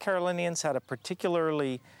here, North Carolinians had a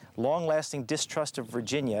particularly long-lasting distrust of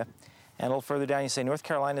Virginia, and a little further down you say North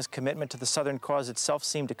Carolina's commitment to the Southern cause itself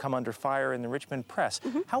seemed to come under fire in the Richmond Press.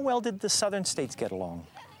 Mm-hmm. How well did the Southern states get along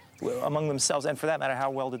among themselves, and for that matter,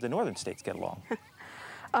 how well did the Northern states get along?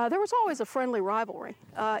 There was always a friendly rivalry.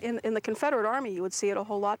 In the Confederate Army, you would see it a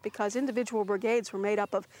whole lot because individual brigades were made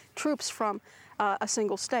up of troops from a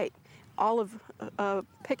single state. All of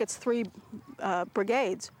Pickett's 3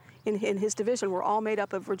 brigades in his division were all made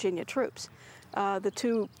up of Virginia troops. The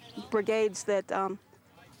 2 brigades that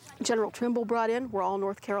General Trimble brought in were all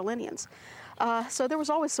North Carolinians. So there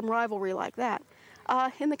was always some rivalry like that.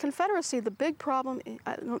 In the Confederacy, the big problem,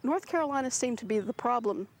 North Carolina seemed to be the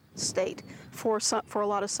problem state for a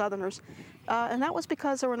lot of Southerners. And that was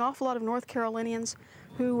because there were an awful lot of North Carolinians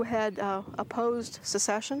who had opposed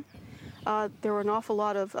secession. There were an awful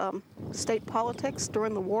lot of state politics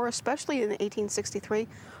during the war, especially in 1863,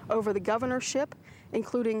 over the governorship,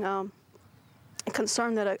 including a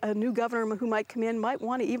concern that a new governor who might come in might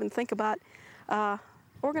want to even think about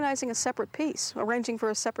organizing a separate peace, arranging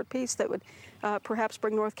for a separate peace that would perhaps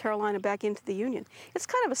bring North Carolina back into the Union. It's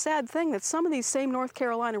kind of a sad thing that some of these same North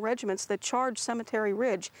Carolina regiments that charged Cemetery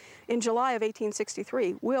Ridge in July of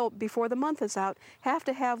 1863 will, before the month is out, have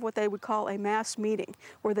to have what they would call a mass meeting,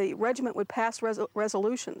 where the regiment would pass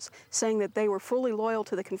resolutions saying that they were fully loyal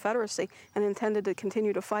to the Confederacy and intended to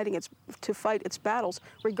continue to fight its battles,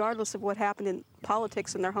 regardless of what happened in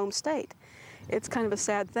politics in their home state. It's kind of a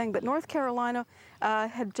sad thing, but North Carolina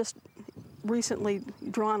had just recently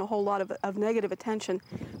drawn a whole lot of negative attention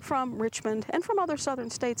from Richmond and from other southern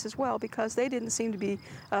states as well, because they didn't seem to be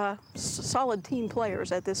solid team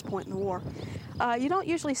players at this point in the war. You don't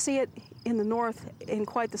usually see it in the North in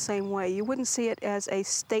quite the same way. You wouldn't see it as a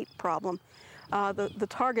state problem. The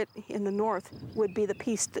target in the North would be the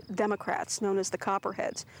peace Democrats, known as the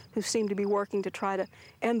Copperheads, who seem to be working to try to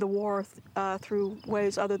end the war through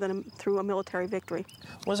ways other than through a military victory.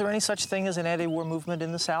 Was there any such thing as an anti-war movement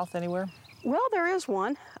in the South anywhere? Well, there is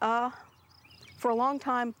one. For a long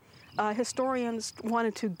time, historians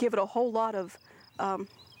wanted to give it a whole lot of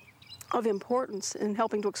importance in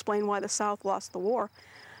helping to explain why the South lost the war.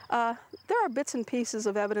 There are bits and pieces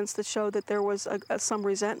of evidence that show that there was some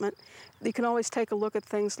resentment. You can always take a look at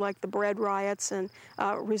things like the bread riots and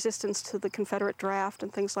resistance to the Confederate draft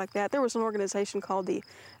and things like that. There was an organization called the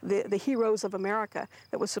Heroes of America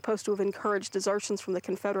that was supposed to have encouraged desertions from the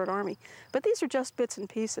Confederate Army. But these are just bits and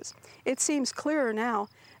pieces. It seems clearer now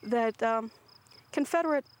that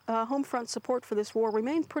Confederate home front support for this war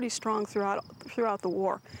remained pretty strong throughout the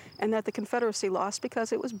war, and that the Confederacy lost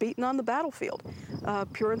because it was beaten on the battlefield.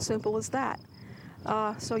 Pure and simple as that.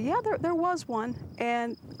 So yeah, there was one,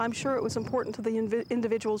 and I'm sure it was important to the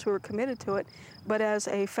individuals who were committed to it, but as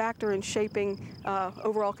a factor in shaping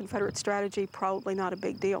overall Confederate strategy, probably not a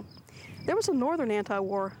big deal. There was a northern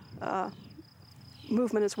anti-war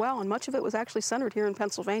movement as well, and much of it was actually centered here in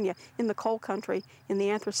Pennsylvania, in the coal country, in the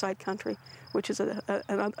anthracite country, which is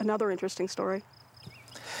another interesting story.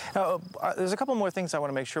 Now, there's a couple more things I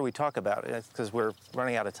want to make sure we talk about because we're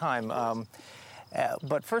running out of time.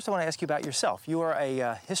 But first I want to ask you about yourself. You are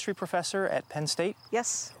a history professor at Penn State?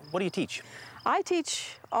 Yes. What do you teach? I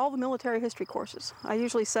teach all the military history courses. I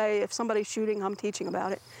usually say if somebody's shooting, I'm teaching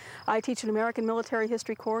about it. I teach an American military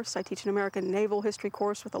history course. I teach an American naval history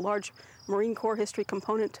course with a large Marine Corps history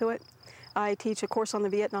component to it. I teach a course on the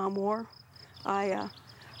Vietnam War.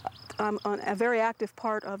 I'm a very active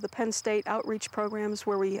part of the Penn State outreach programs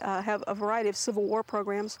where we have a variety of Civil War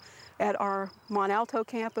programs at our Mont Alto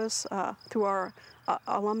campus through our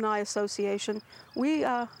Alumni Association.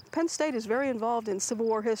 Penn State is very involved in Civil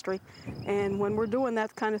War history, and when we're doing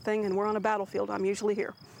that kind of thing and we're on a battlefield, I'm usually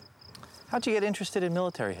here. How'd you get interested in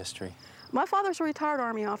military history? My father's a retired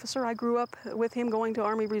Army officer. I grew up with him going to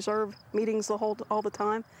Army Reserve meetings all the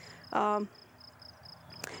time.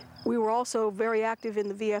 We were also very active in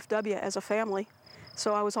the VFW as a family,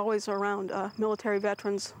 so I was always around military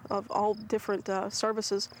veterans of all different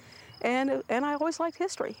services, and I always liked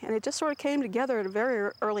history, and it just sort of came together at a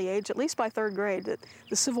very early age, at least by third grade, that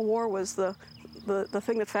the Civil War was the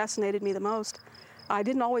thing that fascinated me the most. I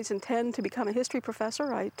didn't always intend to become a history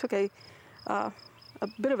professor. I took a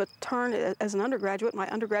bit of a turn as an undergraduate. My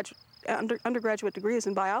undergraduate degree is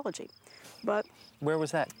in biology. But where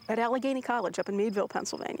was that? At Allegheny College up in Meadville,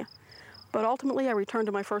 Pennsylvania. But ultimately I returned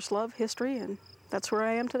to my first love, history, and that's where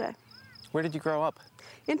I am today. Where did you grow up?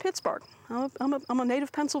 In Pittsburgh. I'm a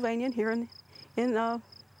native Pennsylvanian here on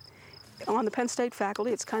the Penn State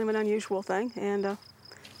faculty. It's kind of an unusual thing, and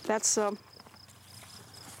that's and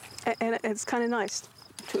it's kind of nice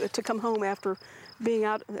to come home after being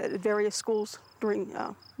out at various schools during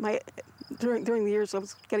the years I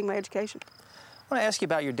was getting my education. I want to ask you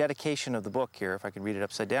about your dedication of the book here, if I could read it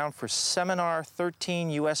upside down, for Seminar 13,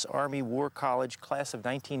 U.S. Army War College, class of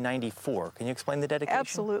 1994. Can you explain the dedication?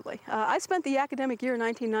 Absolutely. I spent the academic year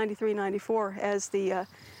 1993-94 as the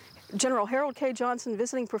General Harold K. Johnson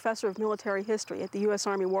Visiting Professor of Military History at the U.S.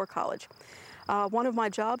 Army War College. One of my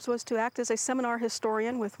jobs was to act as a seminar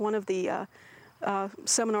historian with one of the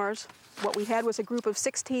seminars. What we had was a group of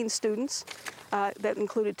 16 students that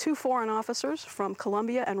included 2 foreign officers from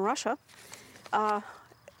Colombia and Russia,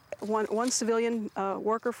 one civilian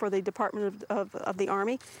worker for the Department of the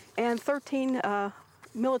Army, and 13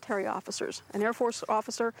 military officers, an Air Force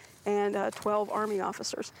officer and 12 Army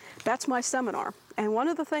officers. That's my seminar. And one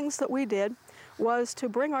of the things that we did was to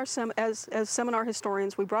bring our, as seminar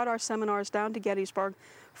historians, we brought our seminars down to Gettysburg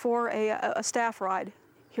for a staff ride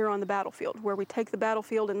here on the battlefield, where we take the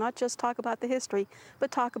battlefield and not just talk about the history,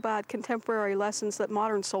 but talk about contemporary lessons that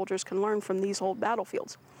modern soldiers can learn from these old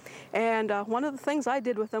battlefields. And one of the things I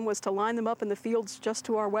did with them was to line them up in the fields just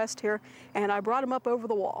to our west here, and I brought them up over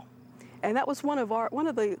the wall. And that was one of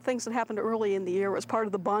the things that happened early in the year. It was part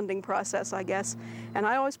of the bonding process, I guess. And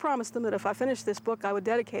I always promised them that if I finished this book, I would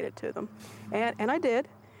dedicate it to them. And I did.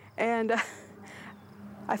 And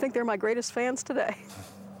I think they're my greatest fans today.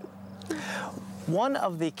 One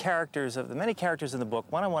of the characters, of the many characters in the book,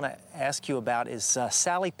 one I want to ask you about is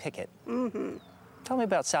Sally Pickett. Mm-hmm. Tell me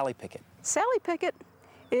about Sally Pickett. Sally Pickett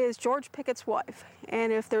is George Pickett's wife.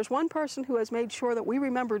 And if there's one person who has made sure that we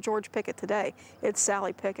remember George Pickett today, it's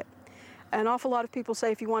Sally Pickett. An awful lot of people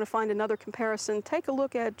say if you want to find another comparison, take a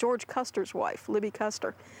look at George Custer's wife, Libby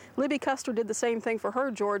Custer. Libby Custer did the same thing for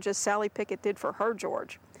her George as Sally Pickett did for her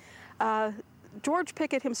George. George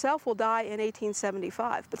Pickett himself will die in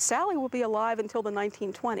 1875, but Sally will be alive until the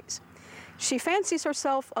 1920s. She fancies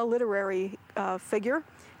herself a literary figure.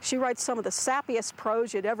 She writes some of the sappiest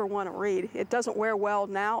prose you'd ever want to read. It doesn't wear well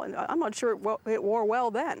now, and I'm not sure it wore well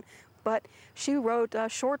then. but she wrote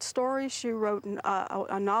short stories. She wrote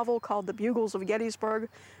a novel called The Bugles of Gettysburg,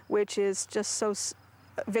 which is just so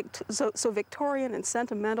Victorian and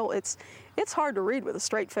sentimental. It's hard to read with a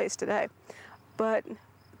straight face today. But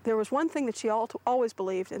there was one thing that she always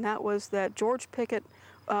believed, and that was that George Pickett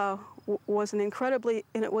was an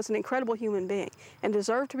incredible human being and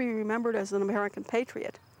deserved to be remembered as an American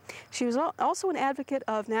patriot. She was also an advocate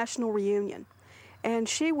of national reunion, and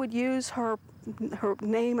she would use her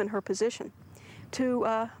name and her position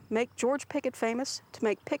to make George Pickett famous, to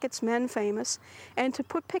make Pickett's men famous, and to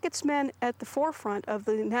put Pickett's men at the forefront of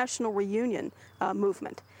the national reunion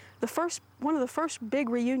movement. One of the first big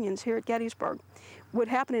reunions here at Gettysburg would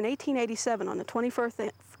happen in 1887 on the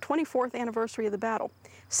 24th anniversary of the battle.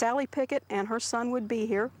 Sally Pickett and her son would be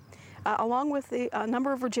here, along with a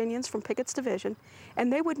number of Virginians from Pickett's division,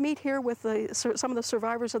 and they would meet here with some of the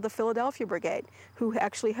survivors of the Philadelphia Brigade, who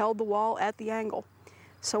actually held the wall at the angle.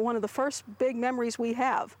 So one of the first big memories we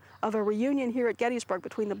have of a reunion here at Gettysburg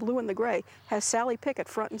between the blue and the gray has Sally Pickett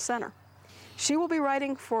front and center. She will be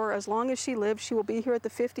writing for as long as she lives. She will be here at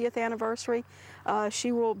the 50th anniversary.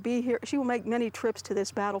 She will be here. She will make many trips to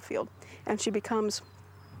this battlefield, and she becomes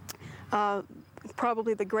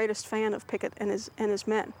probably the greatest fan of Pickett and his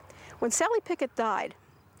men. When Sally Pickett died,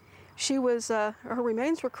 her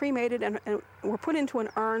remains were cremated and were put into an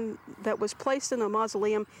urn that was placed in a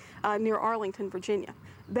mausoleum near Arlington, Virginia.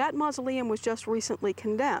 That mausoleum was just recently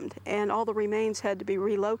condemned, and all the remains had to be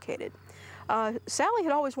relocated. Sally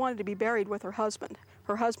had always wanted to be buried with her husband.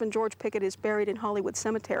 Her husband, George Pickett, is buried in Hollywood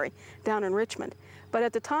Cemetery down in Richmond. But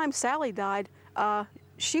at the time Sally died,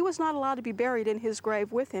 she was not allowed to be buried in his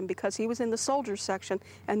grave with him because he was in the soldiers section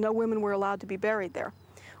and no women were allowed to be buried there.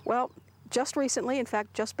 Well, just recently, in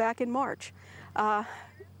fact, just back in March,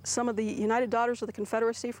 some of the United Daughters of the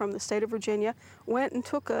Confederacy from the state of Virginia went and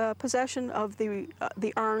took possession of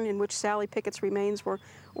the urn in which Sally Pickett's remains were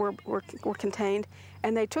contained,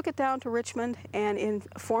 and they took it down to Richmond, and in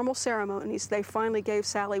formal ceremonies they finally gave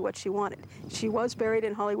Sally what she wanted. She was buried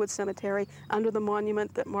in Hollywood Cemetery under the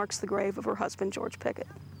monument that marks the grave of her husband, George Pickett.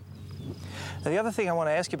 Now, the other thing I want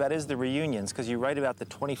to ask you about is the reunions, because you write about the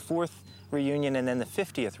 24th reunion and then the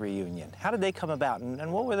 50th reunion. How did they come about,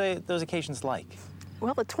 and what were those occasions like?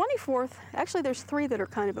 Well, the 24th, actually there's three that are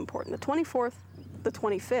kind of important. The 24th, the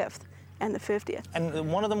 25th, and the 50th.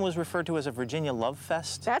 And one of them was referred to as a Virginia Love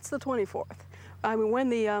Fest? That's the 24th. I mean,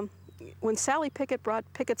 when Sally Pickett brought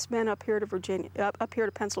Pickett's men up here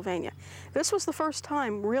to Pennsylvania, this was the first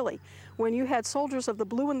time, really, when you had soldiers of the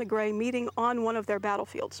blue and the gray meeting on one of their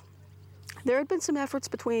battlefields. There had been some efforts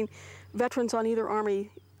between veterans on either army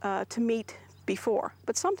to meet before,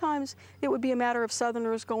 but sometimes it would be a matter of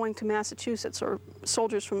Southerners going to Massachusetts or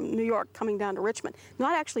soldiers from New York coming down to Richmond,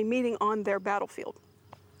 not actually meeting on their battlefield.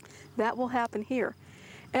 That will happen here.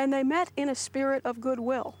 And they met in a spirit of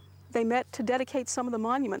goodwill. They met to dedicate some of the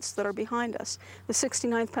monuments that are behind us. The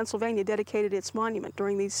 69th Pennsylvania dedicated its monument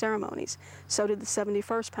during these ceremonies. So did the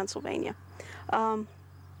 71st Pennsylvania.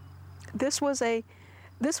 This was a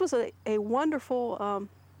wonderful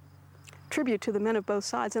tribute to the men of both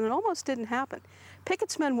sides, and it almost didn't happen.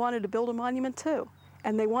 Pickett's men wanted to build a monument too,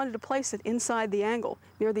 and they wanted to place it inside the angle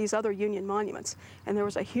near these other Union monuments. And there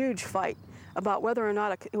was a huge fight about whether or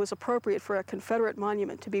not it was appropriate for a Confederate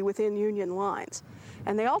monument to be within Union lines.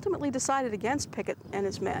 And they ultimately decided against Pickett and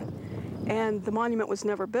his men, and the monument was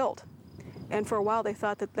never built. And for a while they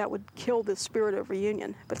thought that would kill the spirit of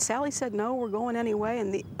reunion. But Sally said, no, we're going anyway,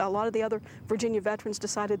 and a lot of the other Virginia veterans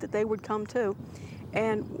decided that they would come too.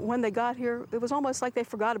 And when they got here, it was almost like they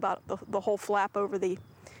forgot about the whole flap over the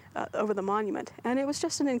monument. And it was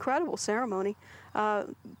just an incredible ceremony.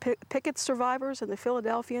 Pickett's survivors and the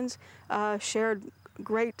Philadelphians shared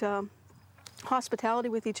great hospitality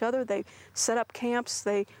with each other. They set up camps.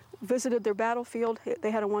 They visited their battlefield.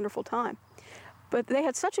 They had a wonderful time. But they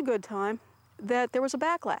had such a good time that there was a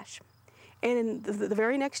backlash. And in the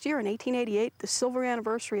very next year, in 1888, the silver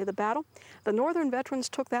anniversary of the battle, the Northern veterans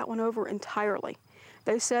took that one over entirely.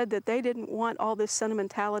 They said that they didn't want all this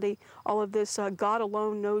sentimentality, all of this God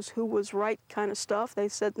alone knows who was right kind of stuff. They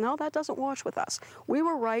said, no, that doesn't wash with us. We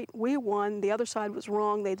were right, we won, the other side was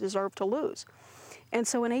wrong, they deserved to lose. And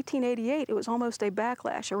so in 1888, it was almost a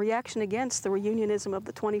backlash, a reaction against the reunionism of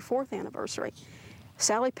the 24th anniversary.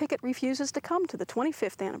 Sally Pickett refuses to come to the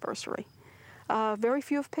 25th anniversary. Very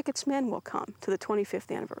few of Pickett's men will come to the 25th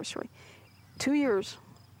anniversary. 2 years,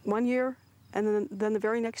 1 year, and then the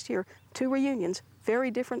very next year, two reunions,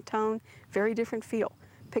 very different tone, very different feel.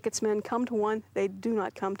 Pickett's men come to one, they do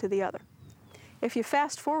not come to the other. If you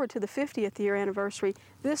fast forward to the 50th year anniversary,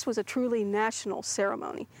 this was a truly national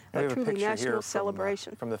ceremony, a truly national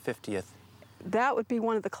celebration. From the 50th that would be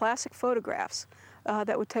one of the classic photographs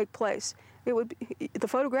that would take place. The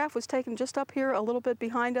photograph was taken just up here, a little bit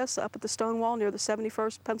behind us, up at the stone wall near the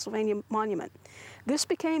 71st Pennsylvania Monument. This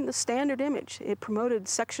became the standard image. It promoted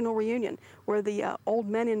sectional reunion, where the old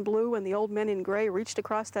men in blue and the old men in gray reached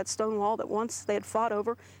across that stone wall that once they had fought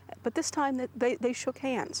over, but this time they shook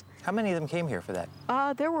hands. How many of them came here for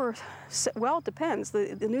that? There were, well, it depends.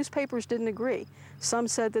 The newspapers didn't agree. Some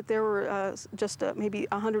said that there were just maybe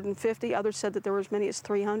 150. Others said that there were as many as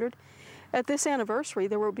 300. At this anniversary,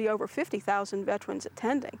 there will be over 50,000 veterans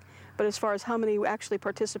attending. But as far as how many actually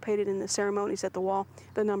participated in the ceremonies at the wall,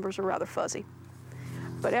 the numbers are rather fuzzy.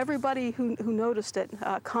 But everybody who noticed it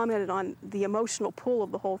commented on the emotional pull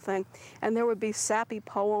of the whole thing. And there would be sappy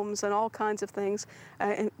poems and all kinds of things.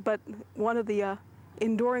 But one of the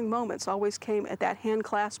enduring moments always came at that hand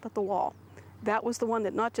clasp at the wall. That was the one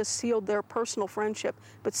that not just sealed their personal friendship,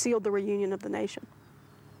 but sealed the reunion of the nation.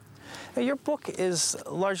 Now, your book is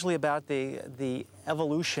largely about the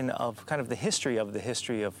evolution of kind of the history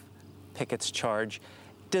of Pickett's charge.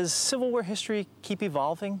 Does Civil War history keep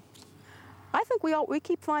evolving? I think we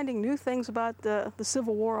keep finding new things about the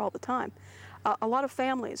Civil War all the time. A lot of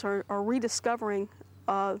families are rediscovering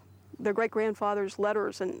their great-grandfather's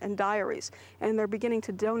letters and diaries, and they're beginning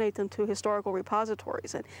to donate them to historical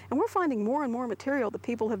repositories. And we're finding more and more material that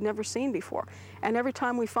people have never seen before. And every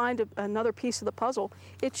time we find another piece of the puzzle,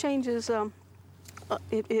 it changes,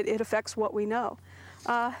 it affects what we know.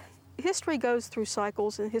 History goes through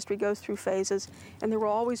cycles, and history goes through phases, and there will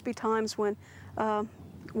always be times when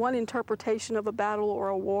one interpretation of a battle or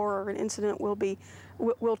a war or an incident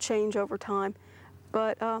will change over time.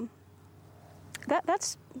 But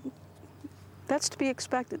that's to be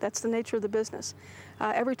expected. That's the nature of the business.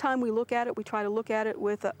 Every time we look at it, we try to look at it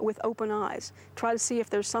with open eyes, try to see if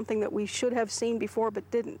there's something that we should have seen before but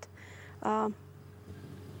didn't. And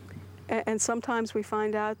sometimes we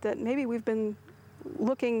find out that maybe we've been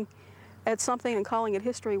looking at something and calling it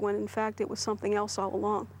history when in fact it was something else all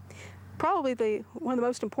along. Probably one of the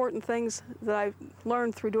most important things that I've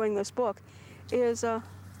learned through doing this book is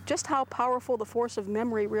just how powerful the force of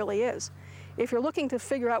memory really is. If you're looking to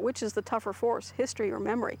figure out which is the tougher force, history or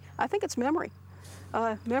memory, I think it's memory.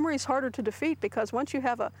 Memory is harder to defeat because once you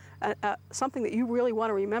have something that you really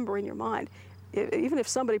want to remember in your mind, even if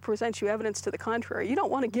somebody presents you evidence to the contrary, you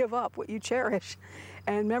don't want to give up what you cherish.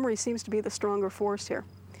 And memory seems to be the stronger force here.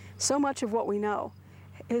 So much of what we know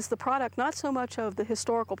is the product not so much of the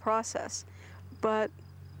historical process, but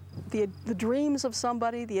the dreams of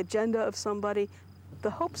somebody, the agenda of somebody, the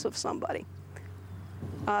hopes of somebody.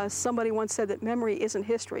 Somebody once said that memory isn't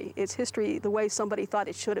history. It's history the way somebody thought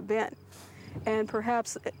it should have been. And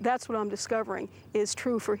perhaps that's what I'm discovering is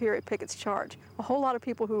true for here at Pickett's Charge. A whole lot of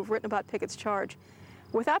people who have written about Pickett's Charge,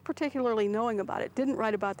 without particularly knowing about it, didn't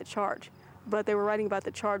write about the charge, but they were writing about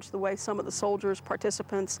the charge the way some of the soldiers,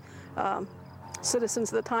 participants,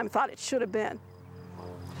 citizens at the time thought it should have been.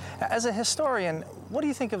 As a historian, what do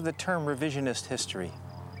you think of the term revisionist history?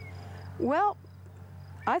 Well,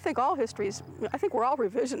 I think we're all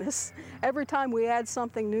revisionists. Every time we add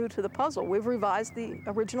something new to the puzzle, we've revised the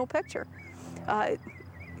original picture.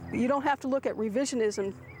 You don't have to look at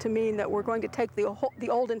revisionism to mean that we're going to take the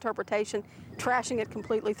old interpretation, trashing it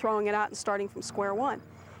completely, throwing it out, and starting from square one.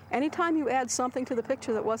 Anytime you add something to the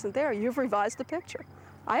picture that wasn't there, you've revised the picture.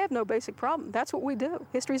 I have no basic problem. That's what we do.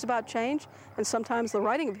 History is about change, and sometimes the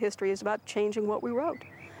writing of history is about changing what we wrote,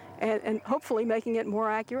 and hopefully making it more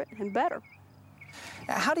accurate and better.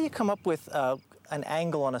 How do you come up with an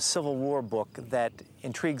angle on a Civil War book that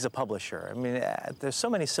intrigues a publisher? I mean, there's so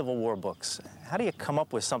many Civil War books. How do you come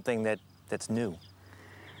up with something that's new?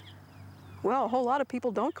 Well, a whole lot of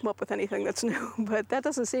people don't come up with anything that's new, but that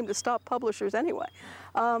doesn't seem to stop publishers anyway.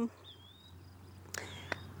 I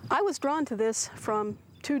was drawn to this from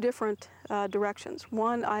two different directions.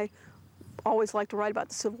 One, I always liked to write about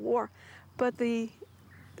the Civil War, but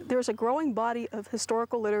there's a growing body of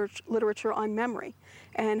historical literature on memory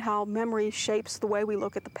and how memory shapes the way we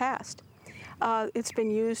look at the past. It's been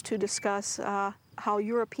used to discuss how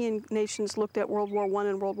European nations looked at World War I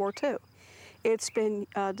and World War II. It's been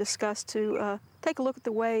discussed to take a look at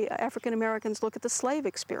the way African Americans look at the slave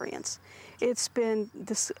experience. It's been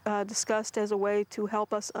discussed as a way to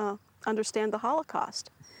help us understand the Holocaust.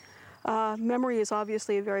 Memory is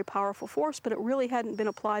obviously a very powerful force, but it really hadn't been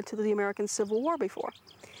applied to the American Civil War before.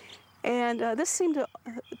 And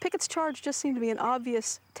Pickett's Charge just seemed to be an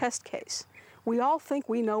obvious test case. We all think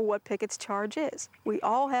we know what Pickett's Charge is. We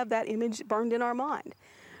all have that image burned in our mind.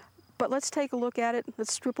 But let's take a look at it.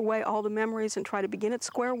 Let's strip away all the memories and try to begin at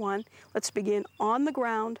square one. Let's begin on the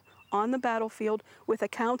ground, on the battlefield with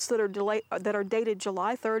accounts that are dated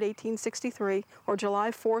July 3rd, 1863, or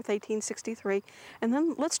July 4th, 1863, and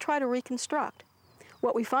then let's try to reconstruct.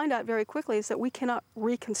 What we find out very quickly is that we cannot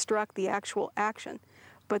reconstruct the actual action,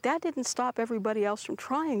 but that didn't stop everybody else from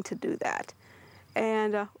trying to do that.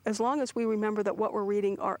 And as long as we remember that what we're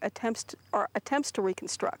reading are attempts to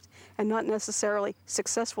reconstruct and not necessarily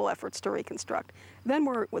successful efforts to reconstruct,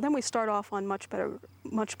 then we start off on much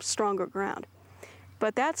stronger ground.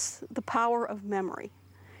 But that's the power of memory.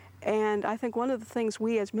 And I think one of the things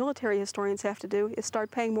we as military historians have to do is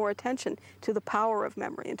start paying more attention to the power of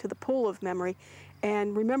memory and to the pull of memory,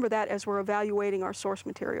 and remember that as we're evaluating our source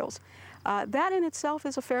materials. That in itself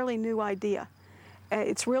is a fairly new idea.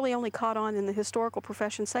 It's really only caught on in the historical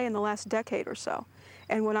profession, say, in the last decade or so.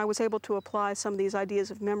 And when I was able to apply some of these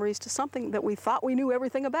ideas of memories to something that we thought we knew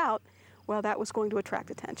everything about, well, that was going to attract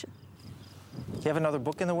attention. Do you have another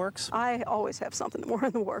book in the works? I always have something more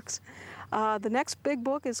in the works. The next big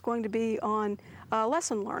book is going to be on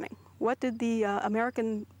lesson learning. What did the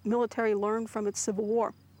American military learn from its Civil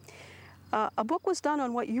War? A book was done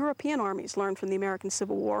on what European armies learned from the American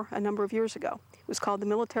Civil War a number of years ago. It was called The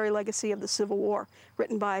Military Legacy of the Civil War,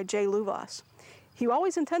 written by J. Lovaas. He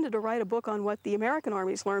always intended to write a book on what the American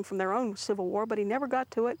armies learned from their own Civil War, but he never got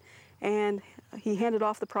to it, and he handed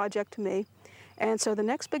off the project to me. And so the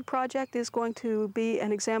next big project is going to be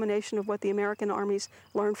an examination of what the American armies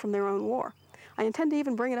learned from their own war. I intend to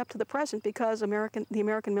even bring it up to the present because the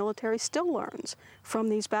American military still learns from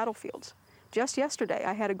these battlefields. Just yesterday,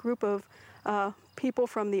 I had a group of people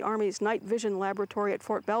from the Army's Night Vision Laboratory at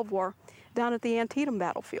Fort Belvoir down at the Antietam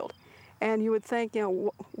battlefield. And you would think,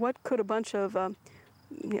 what could a bunch of, I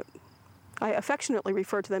affectionately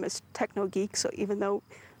refer to them as techno-geeks, even though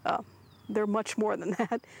they're much more than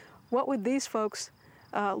that. What would these folks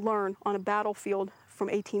learn on a battlefield from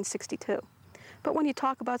 1862? But when you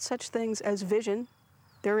talk about such things as vision,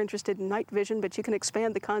 they're interested in night vision, but you can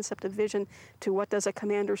expand the concept of vision to what does a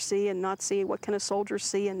commander see and not see, what can a soldier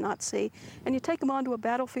see and not see. And you take them onto a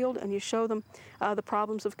battlefield and you show them the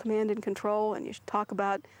problems of command and control, and you talk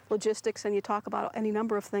about logistics, and you talk about any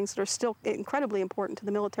number of things that are still incredibly important to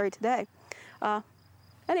the military today. An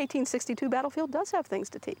 1862 battlefield does have things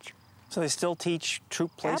to teach. So they still teach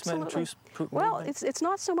troop placement? Absolutely. And troop well, movement? it's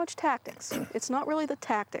not so much tactics. It's not really the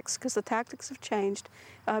tactics, because the tactics have changed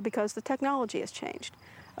because the technology has changed.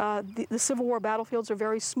 The Civil War battlefields are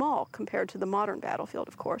very small compared to the modern battlefield,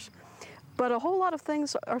 of course. But a whole lot of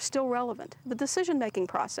things are still relevant. The decision-making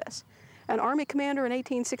process. An Army commander in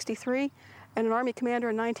 1863 and an Army commander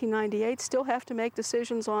in 1998 still have to make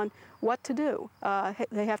decisions on what to do.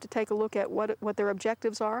 They have to take a look at what their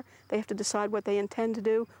objectives are. They have to decide what they intend to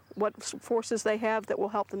do, what forces they have that will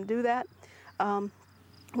help them do that.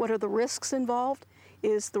 What are the risks involved?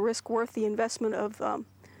 Is the risk worth the investment of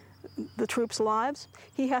the troops' lives?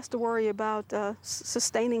 He has to worry about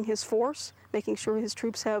sustaining his force, making sure his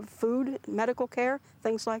troops have food, medical care,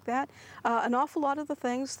 things like that. An awful lot of the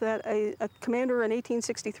things that a commander in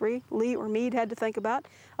 1863, Lee or Meade, had to think about,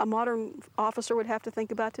 a modern officer would have to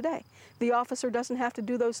think about today. The officer doesn't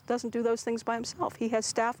do those things by himself. He has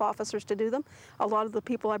staff officers to do them. A lot of the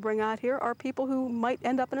people I bring out here are people who might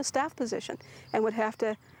end up in a staff position and would have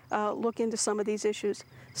to look into some of these issues.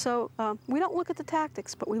 So we don't look at the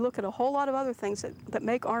tactics, but we look at a whole lot of other things that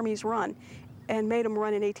make armies run, and made them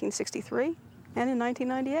run in 1863 and in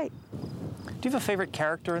 1998. Do you have a favorite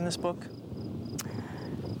character in this book?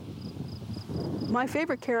 My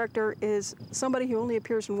favorite character is somebody who only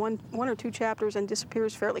appears in one or two chapters and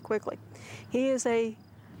disappears fairly quickly. He is a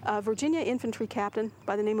Virginia infantry captain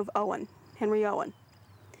by the name of Owen, Henry Owen.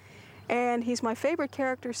 And he's my favorite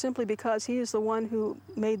character simply because he is the one who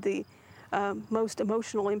made the most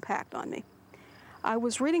emotional impact on me. I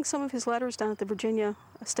was reading some of his letters down at the Virginia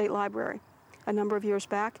State Library a number of years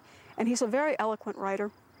back, and he's a very eloquent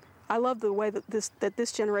writer. I love the way that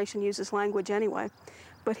this generation uses language anyway,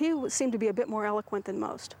 but he seemed to be a bit more eloquent than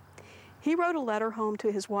most. He wrote a letter home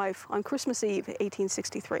to his wife on Christmas Eve,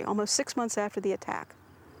 1863, almost 6 months after the attack.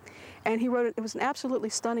 And he wrote it was an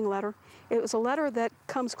absolutely stunning letter. It was a letter that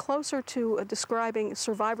comes closer to describing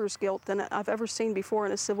survivor's guilt than I've ever seen before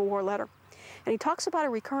in a Civil War letter. And he talks about a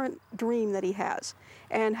recurrent dream that he has,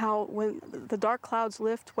 and how when the dark clouds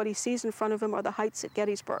lift, what he sees in front of him are the heights at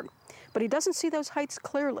Gettysburg. But he doesn't see those heights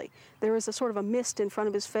clearly. There is a sort of a mist in front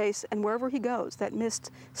of his face, and wherever he goes, that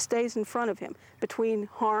mist stays in front of him, between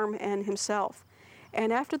harm and himself.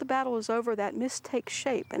 And after the battle is over, that mist takes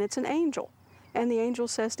shape, and it's an angel. And the angel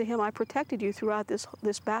says to him, "I protected you throughout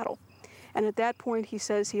this battle." And at that point, he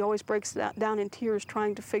says he always breaks down in tears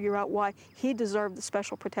trying to figure out why he deserved the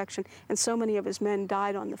special protection, and so many of his men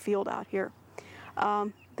died on the field out here.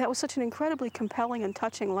 That that was such an incredibly compelling and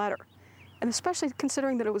touching letter. And especially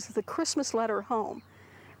considering that it was the Christmas letter home,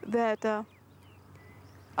 that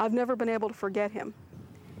I've never been able to forget him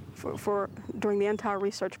for during the entire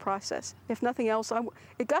research process. If nothing else,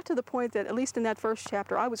 it got to the point that, at least in that first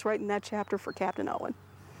chapter, I was writing that chapter for Captain Owen.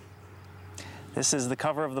 This is the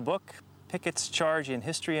cover of the book, Pickett's Charge in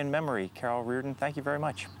History and Memory. Carol Reardon, thank you very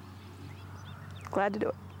much. Glad to do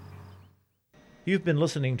it. You've been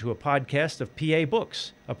listening to a podcast of PA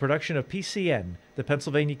Books, a production of PCN, the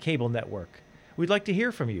Pennsylvania Cable Network. We'd like to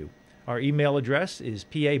hear from you. Our email address is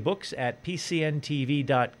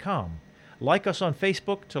pabooks@pcntv.com. Like us on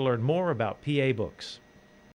Facebook to learn more about PA Books.